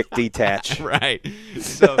just a quick detach. Right.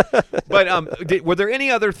 So, but were there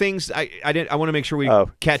any other things? I want to make sure we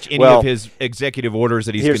catch any of his executive orders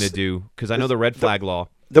that he's going to do, because I know the red flag law.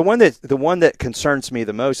 The one that concerns me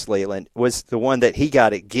the most, Leland, was the one that he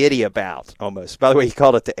got it giddy about almost. By the way, he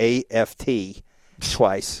called it the AFT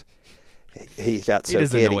twice. He got so He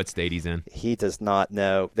doesn't giddy. know what state he's in. He does not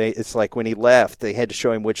know. It's like when he left, they had to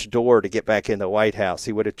show him which door to get back in the White House.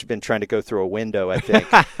 He would have been trying to go through a window, I think.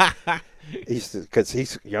 Because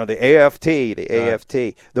he's the AFT,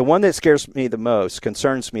 AFT. The one that scares me the most,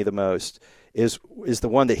 concerns me the most, is the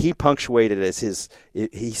one that he punctuated as his.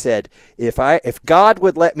 He said, if God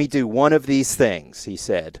would let me do one of these things, he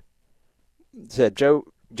said, Joe,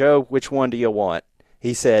 which one do you want?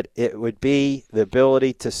 He said it would be the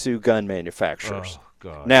ability to sue gun manufacturers. Oh,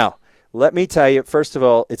 God. Now, let me tell you, first of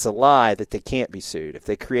all, it's a lie that they can't be sued. If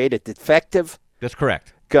they create a defective That's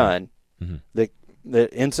correct. gun Mm-hmm.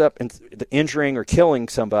 that ends up injuring or killing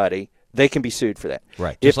somebody, they can be sued for that.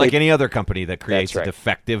 Right. Just like any other company that creates That's right. a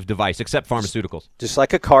defective device, except pharmaceuticals. Just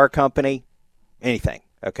like a car company, anything.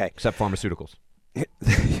 Okay. Except pharmaceuticals.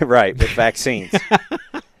 Right, with vaccines.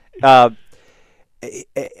 And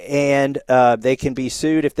they can be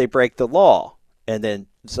sued if they break the law, and then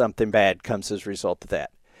something bad comes as a result of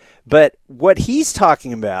that. But what he's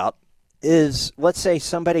talking about is, let's say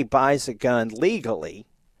somebody buys a gun legally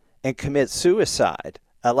and commits suicide,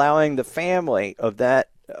 allowing the family of that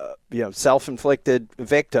self-inflicted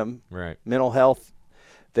victim, right, mental health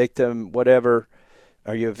victim, whatever.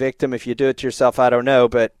 Are you a victim if you do it to yourself? I don't know,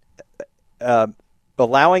 but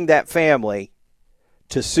allowing that family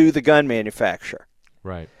to sue the gun manufacturer.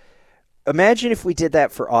 Right. Imagine if we did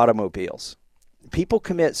that for automobiles. People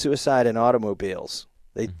commit suicide in automobiles.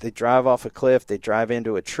 They drive off a cliff. They drive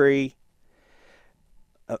into a tree.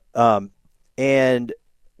 And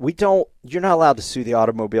you're not allowed to sue the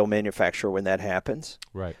automobile manufacturer when that happens.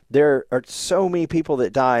 Right. There are so many people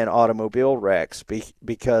that die in automobile wrecks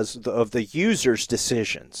because of the user's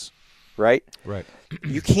decisions, right? Right.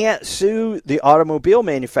 You can't sue the automobile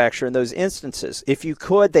manufacturer in those instances. If you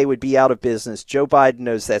could, they would be out of business. Joe Biden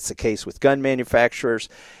knows that's the case with gun manufacturers,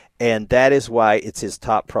 and that is why it's his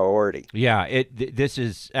top priority. Yeah,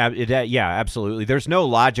 absolutely. There's no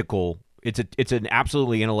logical. It's an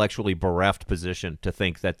absolutely intellectually bereft position to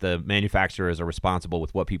think that the manufacturers are responsible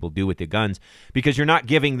with what people do with the guns, because you're not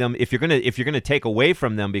giving them, if you're gonna take away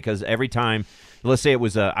from them, because every time, let's say it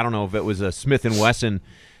was I don't know if it was a Smith & Wesson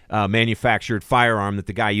manufactured firearm that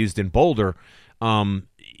the guy used in Boulder,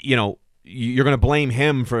 you're going to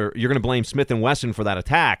blame Smith & Wesson for that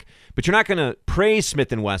attack, but you're not going to praise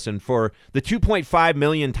Smith & Wesson for the 2.5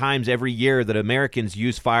 million times every year that Americans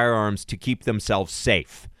use firearms to keep themselves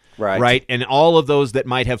safe. Right. And all of those that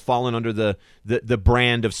might have fallen under the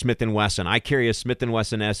brand of Smith & Wesson. I carry a Smith &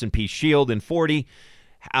 Wesson S&P Shield in .40.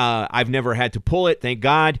 I've never had to pull it, thank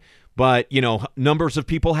God. But, numbers of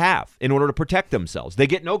people have in order to protect themselves. They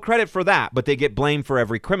get no credit for that, but they get blamed for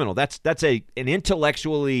every criminal. That's an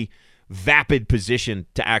intellectually vapid position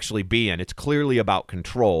to actually be in. It's clearly about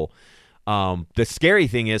control. The scary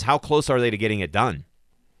thing is, how close are they to getting it done?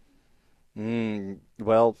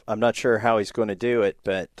 Well, I'm not sure how he's going to do it,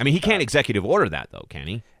 but I mean, he can't executive order that, though, can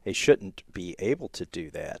he? he shouldn't be able to do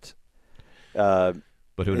that.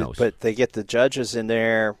 But who knows? But they get the judges in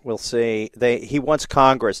there. We'll see. He wants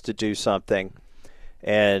Congress to do something,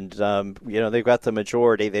 and they've got the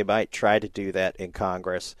majority. They might try to do that in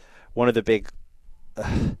Congress. One of the big,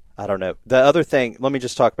 I don't know. The other thing, let me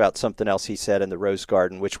just talk about something else he said in the Rose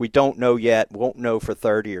Garden, which we don't know yet. Won't know for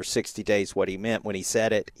 30 or 60 days what he meant when he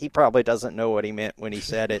said it. He probably doesn't know what he meant when he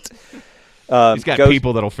said it. He's got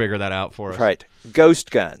people that'll figure that out for us. Right.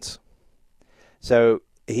 Ghost guns. So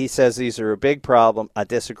he says these are a big problem. I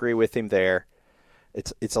disagree with him there.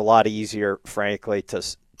 It's a lot easier, frankly,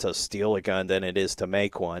 to steal a gun than it is to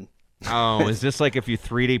make one. Oh, is this like if you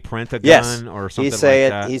 3D print a gun yes. or something like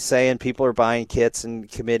that? He's saying people are buying kits and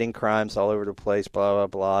committing crimes all over the place, blah, blah,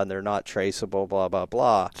 blah, and they're not traceable, blah, blah,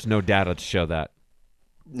 blah. There's no data to show that.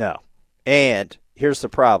 No. And here's the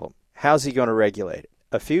problem. How's he going to regulate it?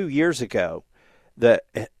 A few years ago,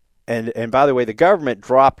 and by the way, the government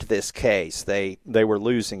dropped this case. They were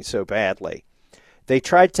losing so badly. They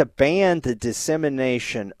tried to ban the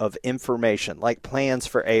dissemination of information, like plans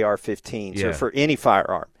for AR-15s or for any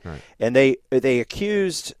firearm. Right. And they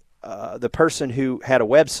accused the person who had a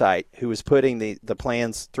website who was putting the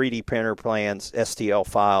plans, 3D printer plans, STL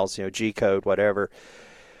files, G-code, whatever.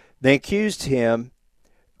 They accused him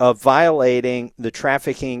of violating the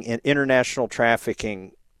trafficking and international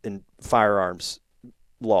trafficking in firearms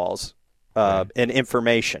laws. And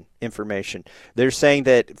information. They're saying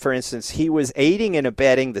that, for instance, he was aiding and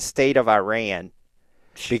abetting the state of Iran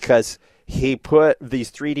because he put these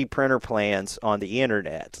 3D printer plans on the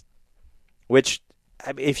internet, which,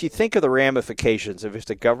 I mean, if you think of the ramifications of if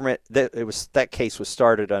the government, that case was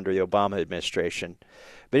started under the Obama administration,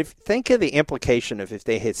 but if you think of the implication of if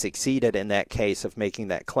they had succeeded in that case of making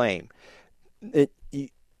that claim,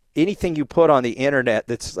 anything you put on the internet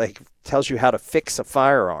that's like tells you how to fix a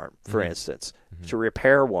firearm, for instance, to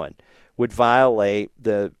repair one, would violate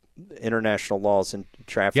the international laws in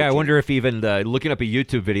trafficking. Yeah, I wonder if even looking up a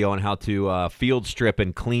YouTube video on how to field strip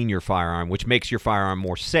and clean your firearm, which makes your firearm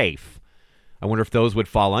more safe, I wonder if those would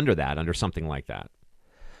fall under something like that.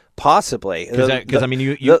 Possibly. Because, I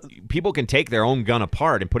mean, people can take their own gun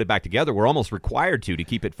apart and put it back together. We're almost required to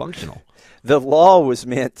keep it functional. The law was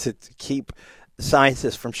meant to keep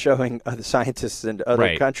scientists from showing other scientists in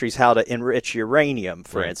other countries how to enrich uranium,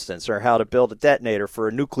 for instance, or how to build a detonator for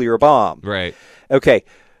a nuclear bomb. Right. Okay.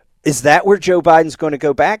 Is that where Joe Biden's going to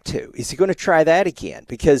go back to? Is he going to try that again?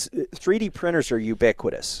 Because 3D printers are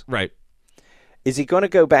ubiquitous. Right. Is he going to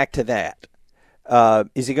go back to that?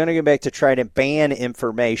 Is he going to go back to try to ban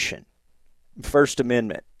information? First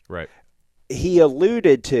Amendment. Right. He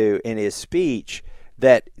alluded to in his speech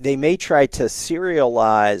that they may try to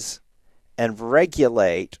serialize and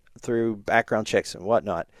regulate through background checks and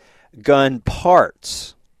whatnot gun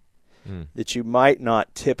parts that you might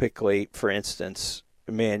not typically, for instance,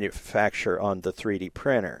 manufacture on the 3D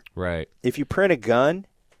printer. Right. If you print a gun,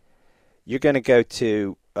 you're going to go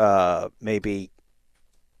to maybe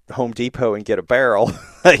Home Depot and get a barrel.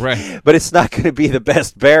 Right. But it's not going to be the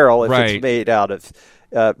best barrel if right. it's made out of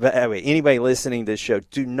anyway, anybody listening to this show,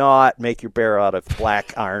 do not make your barrel out of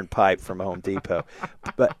black iron pipe from Home Depot.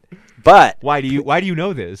 But why do you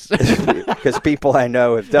know this? Because people I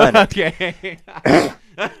know have done it. Okay.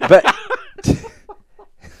 But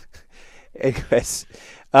anyways,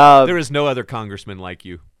 there is no other congressman like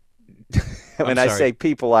you. When I say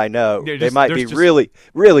people I know, they might be really,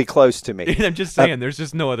 really close to me. I'm just saying, there's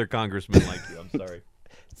just no other congressman like you. I'm sorry.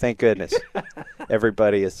 Thank goodness.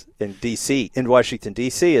 Everybody is in D.C., in Washington,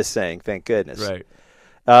 D.C. is saying, thank goodness. Right.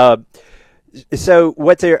 So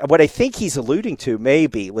what I think he's alluding to,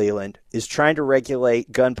 maybe, Leland, is trying to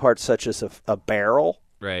regulate gun parts such as a barrel.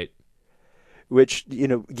 Right. Which,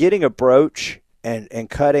 getting a brooch and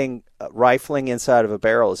cutting, rifling inside of a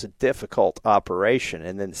barrel is a difficult operation.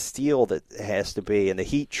 And then the steel that has to be and the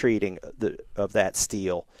heat treating of that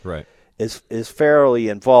steel is fairly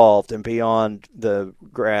involved and beyond the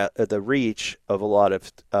reach of a lot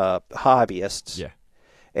of hobbyists. Yeah.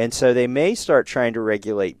 And so they may start trying to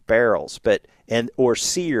regulate barrels, or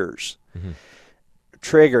sears,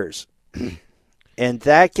 triggers, and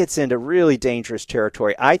that gets into really dangerous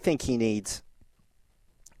territory. I think he needs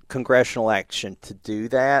congressional action to do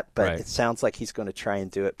that, but it sounds like he's going to try and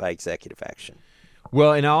do it by executive action.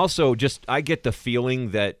 Well, and also I get the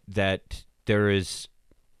feeling that the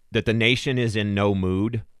nation is in no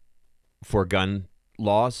mood for gun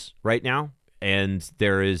laws right now. and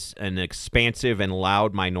there is an expansive and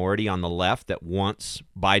loud minority on the left that wants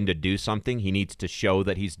Biden to do something. He needs to show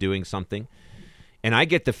that he's doing something. And I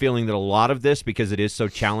get the feeling that a lot of this, because it is so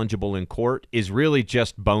challengeable in court, is really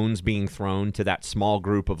just bones being thrown to that small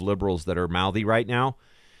group of liberals that are mouthy right now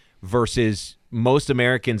versus most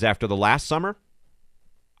Americans after the last summer.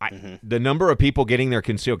 The number of people getting their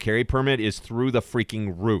concealed carry permit is through the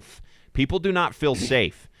freaking roof. People do not feel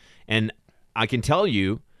safe. And I can tell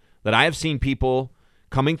you that I have seen people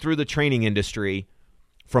coming through the training industry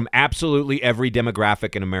from absolutely every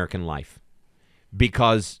demographic in American life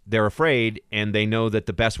because they're afraid and they know that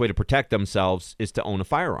the best way to protect themselves is to own a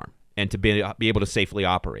firearm and to be able to safely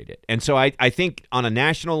operate it. And so I think on a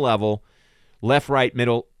national level, left, right,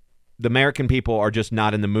 middle, the American people are just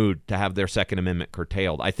not in the mood to have their Second Amendment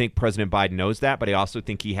curtailed. I think President Biden knows that, but I also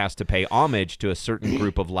think he has to pay homage to a certain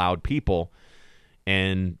group of loud people,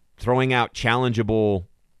 and throwing out challengeable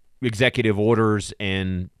executive orders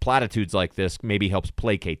and platitudes like this maybe helps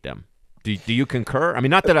placate them. Do you concur? I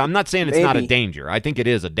mean, not that I'm not saying it's not a danger. I think it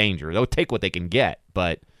is a danger. They'll take what they can get,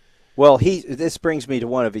 but well, this brings me to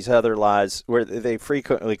one of his other lies where they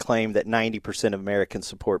frequently claim that 90% of Americans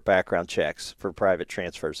support background checks for private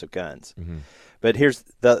transfers of guns. But here's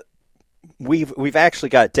we've actually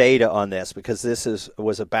got data on this because this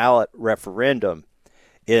was a ballot referendum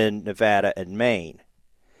in Nevada and Maine.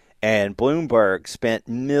 And Bloomberg spent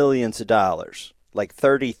millions of dollars, like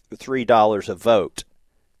 $33 a vote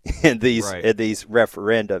in these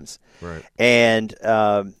referendums. Right. And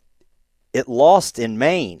it lost in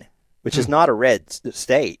Maine, which is not a red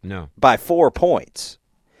state, by 4 points.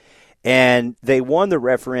 And they won the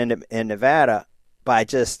referendum in Nevada by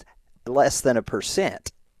just less than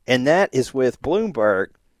 1%. And that is with Bloomberg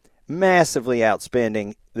massively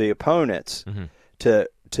outspending the opponents to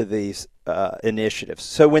these initiatives.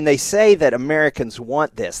 So when they say that Americans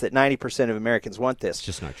want this, that 90% of Americans want this, it's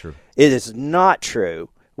just not true. It is not true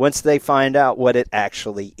once they find out what it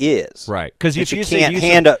actually is. Right. Because you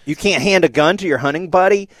can't hand a gun to your hunting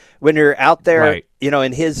buddy when you're out there,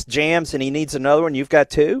 in his jams and he needs another one. You've got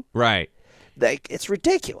two. Right. It's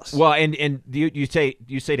ridiculous. Well, and you say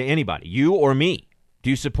to anybody, you or me, do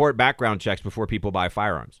you support background checks before people buy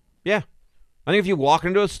firearms? Yeah. I think if you walk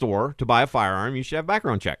into a store to buy a firearm, you should have a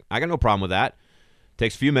background check. I got no problem with that.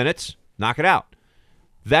 Takes a few minutes, knock it out.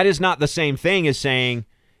 That is not the same thing as saying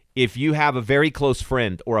if you have a very close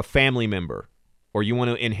friend or a family member, or you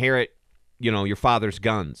want to inherit, your father's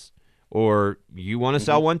guns, or you want to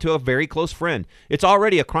sell one to a very close friend, it's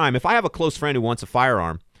already a crime. If I have a close friend who wants a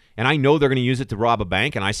firearm and I know they're going to use it to rob a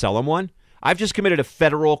bank and I sell them one, I've just committed a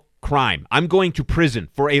federal crime. I'm going to prison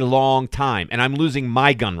for a long time and I'm losing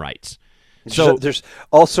my gun rights. So there's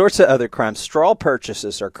all sorts of other crimes. Straw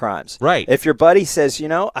purchases are crimes. Right. If your buddy says,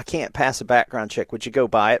 I can't pass a background check, would you go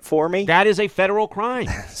buy it for me? That is a federal crime.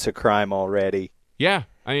 It's a crime already. Yeah.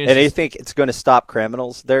 I mean, and you think it's going to stop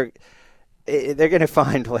criminals? They're going to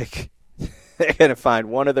find they're going to find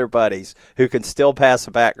one of their buddies who can still pass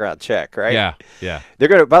a background check, right? Yeah. Yeah. They're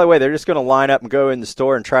going to. By the way, they're just going to line up and go in the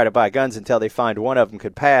store and try to buy guns until they find one of them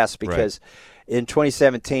could pass because. Right. In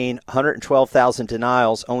 2017, 112,000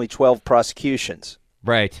 denials, only 12 prosecutions.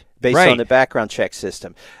 Right. Based on the background check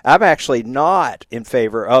system. I'm actually not in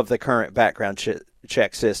favor of the current background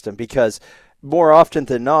check system because more often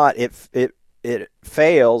than not, it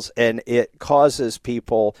fails and it causes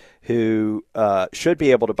people who should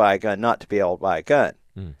be able to buy a gun not to be able to buy a gun.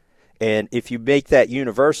 And if you make that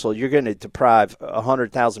universal, you're going to deprive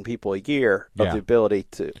 100,000 people a year of the ability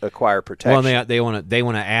to acquire protection. Well, they want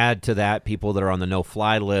to add to that people that are on the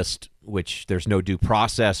no-fly list, which there's no due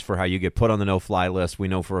process for how you get put on the no-fly list. We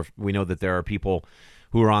know that there are people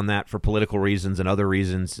who are on that for political reasons and other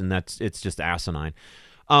reasons, and it's just asinine.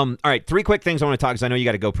 All right, 3 quick things I want to talk because I know you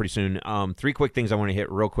got to go pretty soon. 3 quick things I want to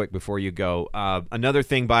hit real quick before you go. Another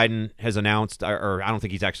thing Biden has announced, or I don't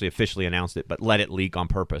think he's actually officially announced it, but let it leak on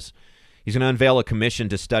purpose. He's going to unveil a commission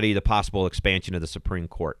to study the possible expansion of the Supreme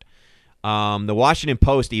Court. The Washington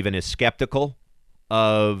Post even is skeptical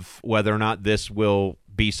of whether or not this will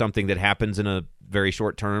be something that happens in a very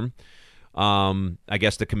short term. I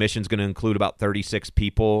guess the commission's going to include about 36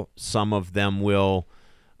 people. Some of them will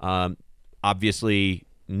obviously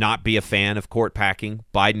not be a fan of court packing.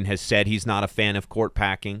 Biden has said he's not a fan of court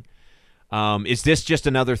packing. Is this just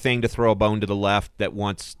another thing to throw a bone to the left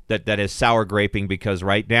that is sour graping because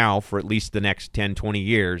right now, for at least the next 10, 20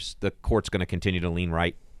 years, the court's going to continue to lean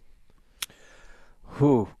right?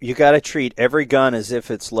 You got to treat every gun as if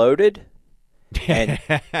it's loaded. And,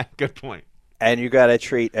 good point. And you got to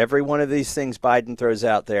treat every one of these things Biden throws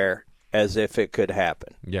out there as if it could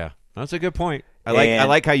happen. Yeah, that's a good point. I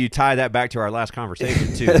like how you tie that back to our last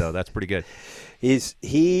conversation too, though. That's pretty good. He's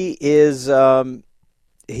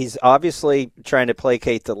obviously trying to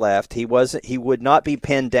placate the left. He would not be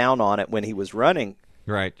pinned down on it when he was running.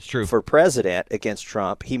 Right, it's true. For president against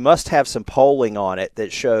Trump. He must have some polling on it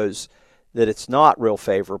that shows that it's not real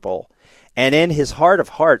favorable. And in his heart of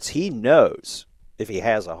hearts, he knows, if he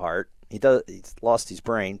has a heart, he's lost his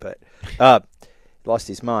brain, but lost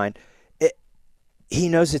his mind. He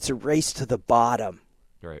knows it's a race to the bottom.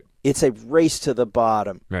 Right. It's a race to the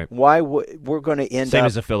bottom. Right. We're going to end up... Same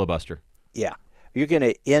as a filibuster. Yeah. You're going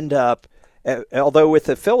to end up... although with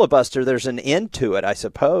the filibuster, there's an end to it, I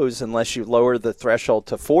suppose, unless you lower the threshold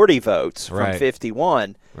to 40 votes from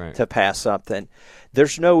 51 to pass something.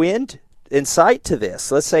 There's no end in sight to this.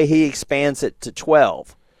 Let's say he expands it to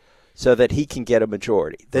 12 so that he can get a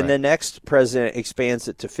majority. Then the next president expands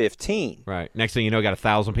it to 15. Right. Next thing you know, got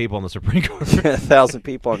 1,000 people on the Supreme Court. 1,000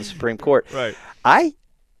 people on the Supreme Court. Right.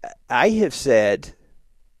 I have said,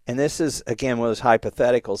 and this is, again, one of those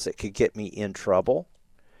hypotheticals that could get me in trouble,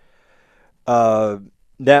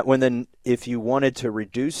 that if you wanted to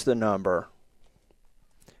reduce the number,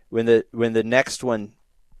 when the next one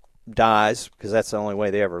dies, because that's the only way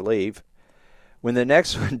they ever leave, when the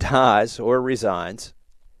next one dies or resigns,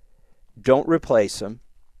 don't replace them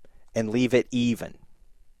and leave it even.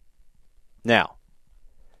 Now,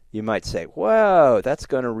 you might say, whoa, that's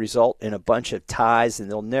going to result in a bunch of ties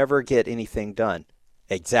and they'll never get anything done.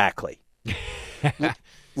 Exactly.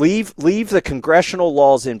 Leave the congressional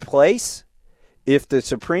laws in place. If the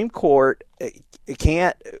Supreme Court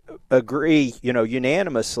can't agree,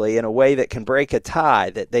 unanimously in a way that can break a tie,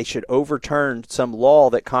 that they should overturn some law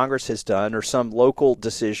that Congress has done or some local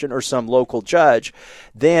decision or some local judge,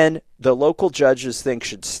 then the local judges' thing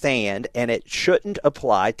should stand, and it shouldn't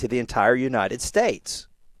apply to the entire United States.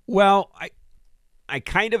 Well, I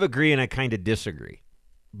kind of agree and I kind of disagree,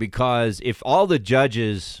 because if all the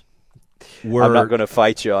judges were... I'm not going to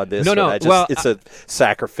fight you on this. It's a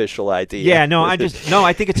sacrificial idea. Yeah,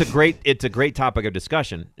 I think it's a great topic of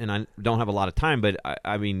discussion, and I don't have a lot of time, but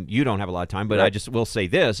I mean, you don't have a lot of time, but right. I just will say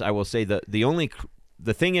this. I will say that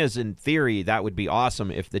the thing is, in theory, that would be awesome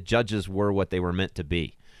if the judges were what they were meant to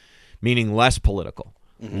be, meaning less political,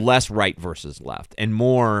 less right versus left, and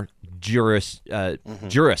more jurist.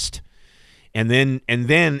 And then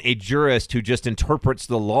a jurist who just interprets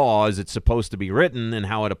the law as it's supposed to be written and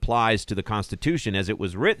how it applies to the Constitution as it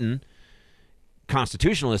was written,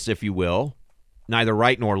 constitutionalists, if you will, neither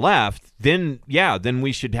right nor left, then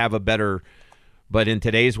we should have a better... But in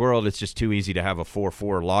today's world, it's just too easy to have a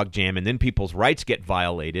 4-4 logjam, and then people's rights get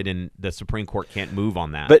violated, and the Supreme Court can't move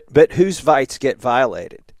on that. But whose rights get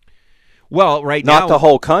violated? Well, now... Not the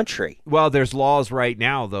whole country. Well, there's laws right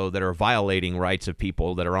now, though, that are violating rights of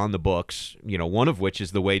people that are on the books, one of which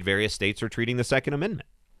is the way various states are treating the Second Amendment,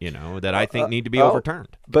 that I think need to be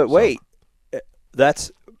overturned. But wait,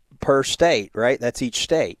 that's per state, right? That's each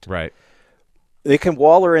state. Right. They can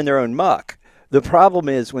waller in their own muck. The problem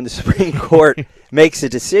is when the Supreme Court makes a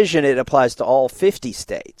decision, it applies to all 50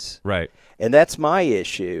 states. Right. And that's my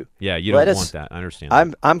issue. Yeah, you don't want that. I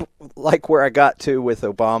understand. I'm like where I got to with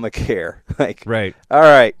Obamacare. Right. All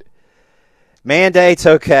right. Mandates,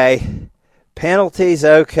 okay. Penalties,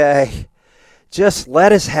 okay. Just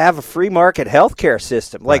let us have a free market healthcare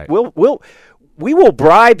system. Like we will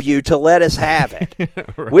bribe you to let us have it.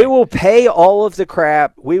 Right. We will pay all of the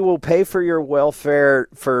crap. We will pay for your welfare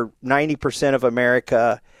for 90% of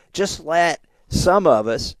America. Just let some of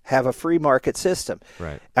us have a free market system.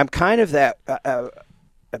 Right. I'm kind of that,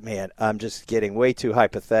 man, I'm just getting way too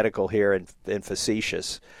hypothetical here and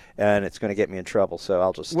facetious, and it's going to get me in trouble, so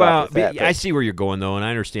I'll just stop with that. I see where you're going, though, and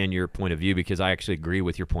I understand your point of view because I actually agree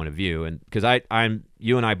with your point of view, and because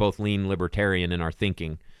you and I both lean libertarian in our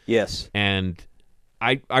thinking. Yes. And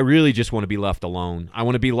I really just want to be left alone. I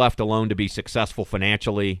want to be left alone to be successful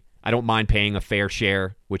financially. I don't mind paying a fair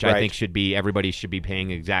share, which I think everybody should be paying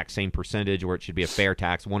the exact same percentage, or it should be a fair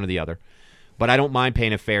tax, one or the other. But I don't mind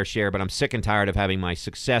paying a fair share, but I'm sick and tired of having my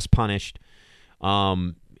success punished.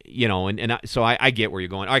 So I get where you're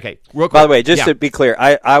going. Okay, real quick. By the way, just to be clear,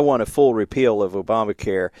 I want a full repeal of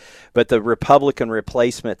Obamacare, but the Republican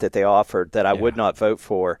replacement that they offered that I would not vote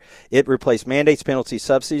for, it replaced mandates, penalties,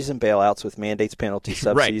 subsidies, and bailouts with mandates, penalties,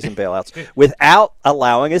 subsidies, and bailouts without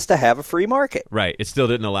allowing us to have a free market. Right. It still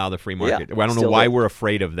didn't allow the free market. I don't know why we're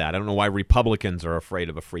afraid of that. I don't know why Republicans are afraid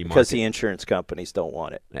of a free market. Because the insurance companies don't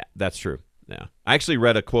want it. Yeah, that's true. Yeah, I actually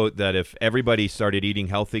read a quote that if everybody started eating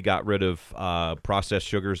healthy, got rid of processed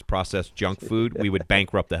sugars, processed junk food, we would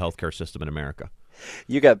bankrupt the healthcare system in America.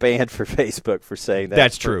 You got banned for Facebook for saying that.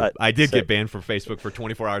 That's true. I did get banned from Facebook for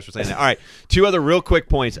 24 hours for saying that. All right, two other real quick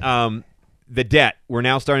points. the debt. We're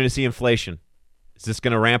now starting to see inflation. Is this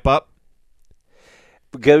going to ramp up?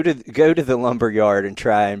 Go to the lumber yard and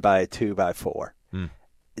try and buy a 2x4.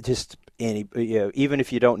 Just even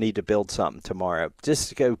if you don't need to build something tomorrow,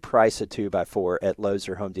 just go price a 2x4 at Lowe's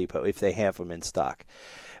or Home Depot if they have them in stock.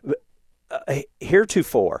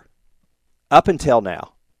 Heretofore, up until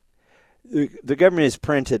now, the government has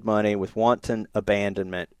printed money with wanton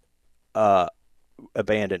abandonment, with to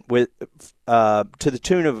the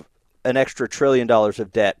tune of an extra $1 trillion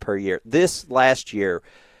of debt per year. This last year,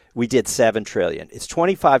 we did $7 trillion. It's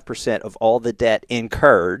 25% of all the debt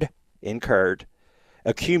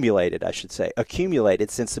accumulated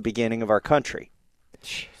since the beginning of our country.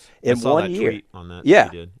 Jeez. In I saw 1 that year. Tweet on that. Yeah.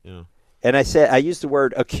 You did. Yeah. And I used the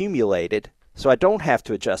word accumulated, so I don't have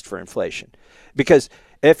to adjust for inflation. Because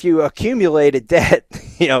if you accumulated debt,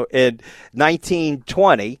 in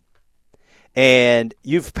 1920 and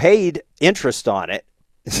you've paid interest on it,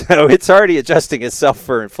 so it's already adjusting itself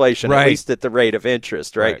for inflation, right. At least at the rate of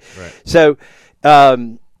interest, right? Right. So, but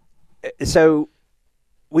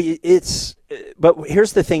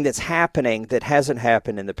here's the thing that's happening that hasn't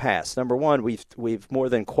happened in the past. Number one, we've more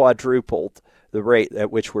than quadrupled the rate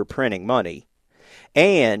at which we're printing money,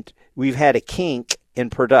 and we've had a kink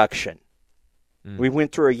in production. We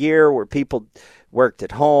went through a year where people worked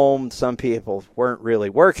at home. Some people weren't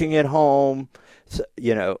really working at home. So,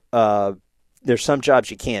 there's some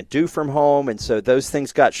jobs you can't do from home, and so those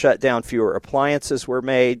things got shut down. Fewer appliances were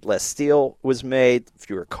made, less steel was made,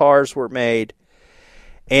 fewer cars were made.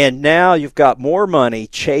 And now you've got more money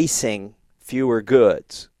chasing fewer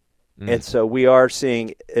goods. And so we are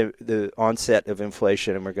seeing the onset of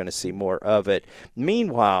inflation, and we're going to see more of it.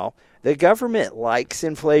 Meanwhile, the government likes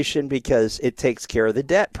inflation because it takes care of the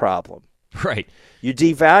debt problem. Right. You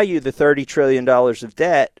devalue the $30 trillion of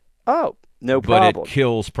debt, no problem. But it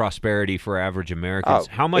kills prosperity for average Americans.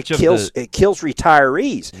 How much it kills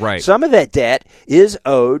retirees. Right. Some of that debt is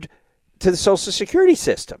owed to the Social Security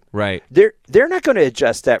system. Right. They're not going to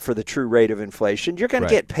adjust that for the true rate of inflation. You're going to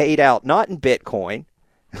get paid out not in Bitcoin,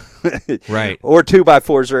 right, or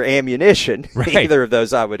 2x4s or ammunition. Right. Either of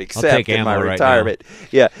those I would accept in my retirement. Right,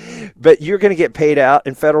 yeah, but you're going to get paid out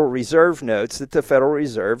in Federal Reserve notes that the Federal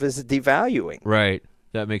Reserve is devaluing. Right.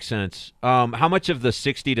 That makes sense. How much of the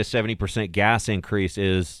 60 to 70% gas increase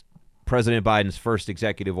is President Biden's first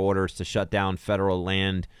executive orders to shut down federal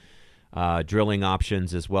land drilling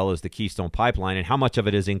options as well as the Keystone Pipeline, and how much of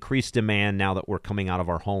it is increased demand now that we're coming out of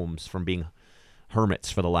our homes from being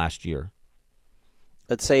hermits for the last year?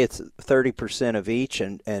 Let's say it's 30% of each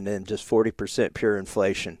and then just 40% pure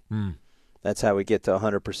inflation. That's how we get to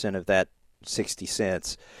 100% of that 60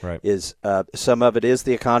 cents. Right. Is some of it is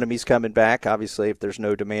the economy's coming back. Obviously, if there's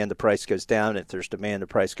no demand, the price goes down. If there's demand, the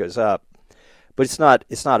price goes up. But it's not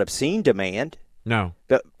obscene demand. No.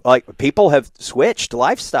 Like, people have switched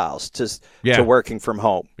lifestyles to working from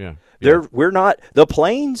home. Yeah. We're not the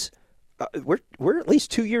planes. We're at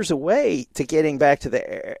least 2 years away to getting back to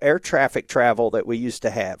the air traffic travel that we used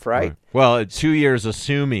to have, right? Well, it's 2 years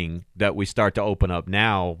assuming that we start to open up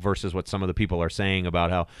now versus what some of the people are saying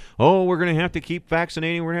about how, we're going to have to keep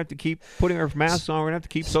vaccinating, we're going to have to keep putting our masks on, we're going to have to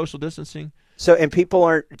keep social distancing. So, and people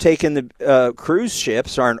aren't taking the cruise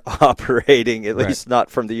ships aren't operating, at least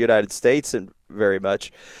not from the United States, and very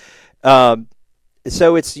much. So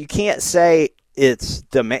you can't say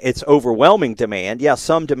it's overwhelming demand. Yeah,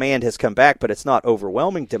 some demand has come back, but it's not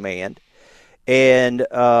overwhelming demand. And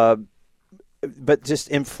but just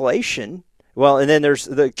inflation. Well, and then there's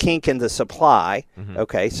the kink in the supply.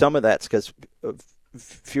 Okay, some of that's because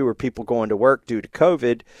fewer people going to work due to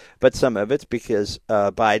COVID, but some of it's because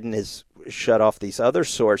Biden has shut off these other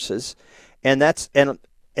sources, and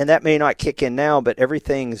that may not kick in now, but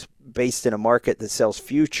everything's based in a market that sells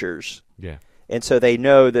futures. Yeah. And so they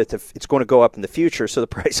know that it's going to go up in the future, so the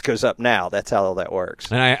price goes up now. That's how all that works.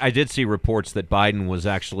 And I did see reports that Biden was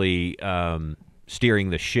actually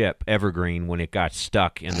steering the ship Evergreen when it got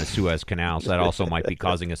stuck in the Suez Canal, so that also might be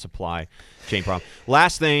causing a supply chain problem.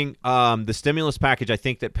 Last thing, the stimulus package I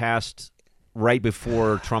think that passed right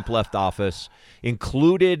before Trump left office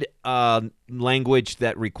included language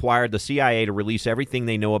that required the CIA to release everything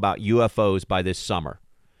they know about UFOs by this summer.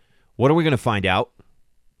 What are we going to find out?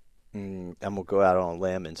 I'm going to go out on a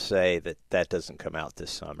limb and say that doesn't come out this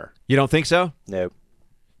summer. You don't think so? Nope.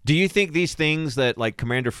 Do you think these things that, like,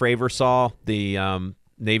 Commander Fravor saw, the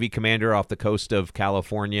Navy commander off the coast of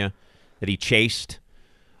California, that he chased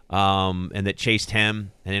and that chased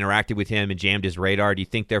him and interacted with him and jammed his radar, do you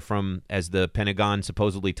think they're from, as the Pentagon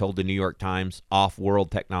supposedly told the New York Times,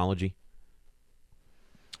 off-world technology?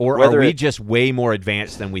 Or are we just way more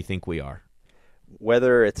advanced than we think we are?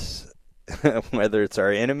 Whether it's whether it's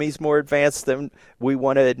our enemies more advanced than we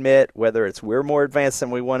want to admit, whether it's we're more advanced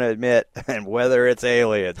than we want to admit, and whether it's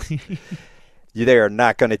aliens. They are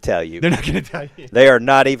not going to tell you. They're not going to tell you. They are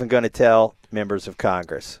not even going to tell members of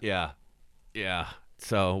Congress. Yeah.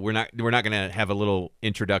 So we're not going to have a little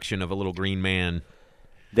introduction of a little green man.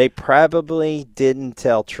 They probably didn't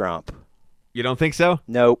tell Trump. You don't think so?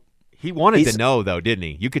 Nope. He wanted to know, though, didn't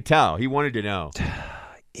he? You could tell. He wanted to know.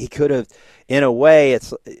 He could have. In a way,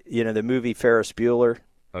 it's, the movie Ferris Bueller.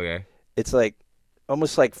 Okay. It's like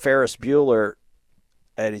almost like Ferris Bueller,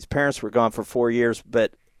 and his parents were gone for 4 years,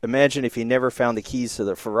 but imagine if he never found the keys to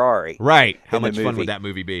the Ferrari. Right. How much fun would that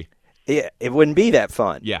movie be? Yeah, it wouldn't be that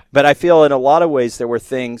fun. Yeah. But I feel in a lot of ways there were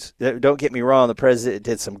things, don't get me wrong, the president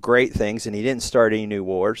did some great things, and he didn't start any new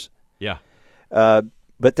wars. Yeah.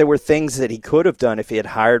 But there were things that he could have done if he had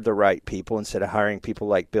hired the right people instead of hiring people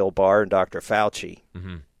like Bill Barr and Dr. Fauci.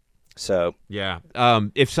 Mm-hmm. So. Yeah.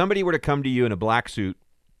 If somebody were to come to you in a black suit,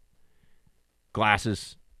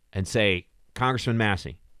 glasses, and say, Congressman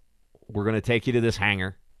Massie, we're going to take you to this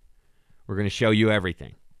hangar. We're going to show you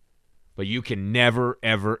everything. But you can never,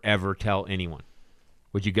 ever, ever tell anyone.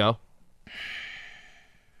 Would you go?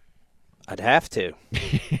 I'd have to.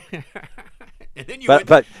 And then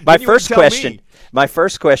but my first question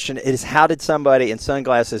is, how did somebody in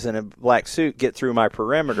sunglasses and a black suit get through my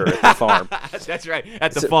perimeter at the farm? That's right,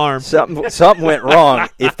 at the farm. Something went wrong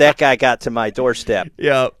if that guy got to my doorstep.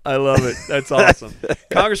 Yeah, I love it. That's awesome.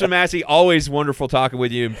 Congressman Massie, always wonderful talking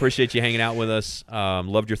with you. Appreciate you hanging out with us.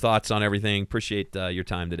 Loved your thoughts on everything. Appreciate your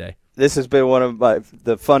time today. This has been one of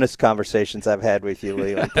the funnest conversations I've had with you,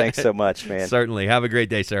 Leland. Thanks so much, man. Certainly. Have a great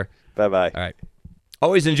day, sir. Bye-bye. All right.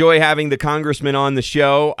 Always enjoy having the congressman on the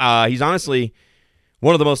show. He's honestly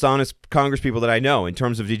one of the most honest congresspeople that I know in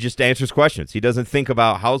terms of he just answers questions. He doesn't think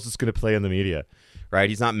about how's this going to play in the media, right?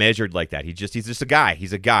 He's not measured like that. He's just a guy.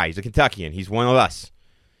 He's a guy. He's a Kentuckian. He's one of us.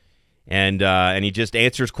 And he just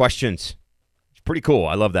answers questions. It's pretty cool.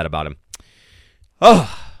 I love that about him.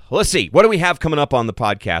 Oh, let's see. What do we have coming up on the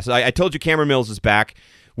podcast? I told you Cameron Mills is back.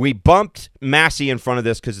 We bumped Massie in front of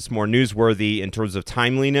this because it's more newsworthy in terms of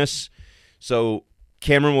timeliness. So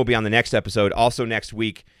Cameron will be on the next episode. Also next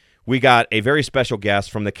week, we got a very special guest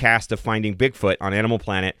from the cast of Finding Bigfoot on Animal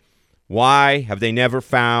Planet. Why have they never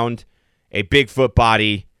found a Bigfoot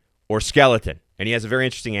body or skeleton? And he has a very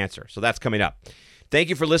interesting answer. So that's coming up. Thank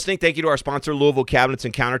you for listening. Thank you to our sponsor, Louisville Cabinets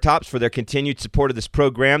and Countertops, for their continued support of this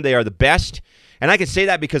program. They are the best. And I can say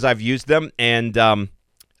that because I've used them, and I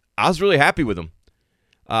was really happy with them.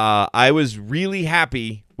 I was really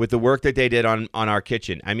happy with the work that they did on our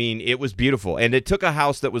kitchen. I mean, it was beautiful. And it took a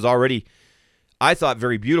house that was already, I thought,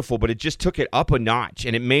 very beautiful, but it just took it up a notch.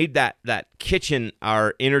 And it made that kitchen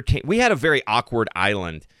our entertain. We had a very awkward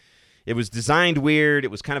island. It was designed weird. It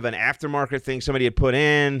was kind of an aftermarket thing somebody had put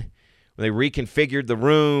in. They reconfigured the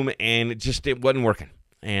room, and it wasn't working.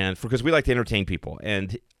 And because we like to entertain people.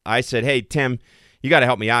 And I said, hey, Tim, you got to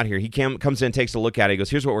help me out here. He comes in, takes a look at it. He goes,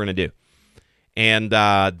 here's what we're going to do. And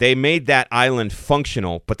they made that island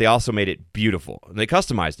functional, but they also made it beautiful. And they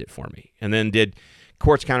customized it for me and then did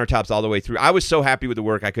quartz countertops all the way through. I was so happy with the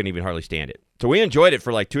work, I couldn't even hardly stand it. So we enjoyed it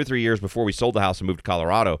for like 2 or 3 years before we sold the house and moved to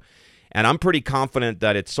Colorado. And I'm pretty confident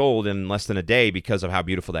that it sold in less than a day because of how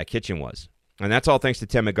beautiful that kitchen was. And that's all thanks to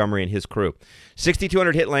Tim Montgomery and his crew.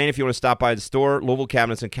 6200 Hit Lane if you want to stop by the store,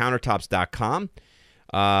 LouisvilleCabinetsandCountertops.com.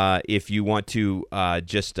 If you want to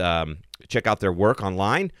just check out their work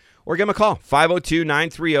online, or give them a call,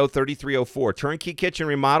 502-930-3304. Turnkey kitchen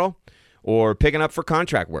remodel or picking up for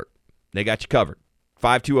contract work. They got you covered.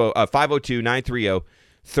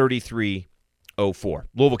 502-930-3304.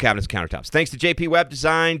 Louisville Cabinets and Countertops. Thanks to JP Web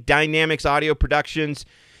Design, Dynamics Audio Productions,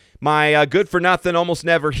 my good-for-nothing, almost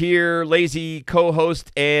never here, lazy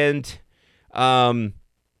co-host and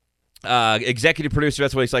executive producer,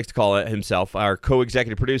 that's what he likes to call it himself, our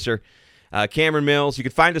co-executive producer, Cameron Mills. You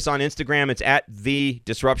can find us on Instagram. It's at The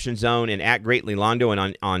Disruption Zone and at Great Lelondo.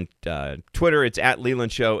 And on Twitter, it's at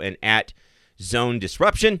Leland Show and at Zone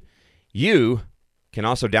Disruption. You can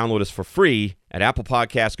also download us for free at Apple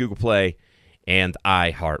Podcasts, Google Play, and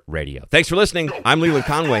iHeartRadio. Thanks for listening. I'm Leland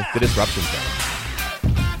Conway, The Disruption Zone.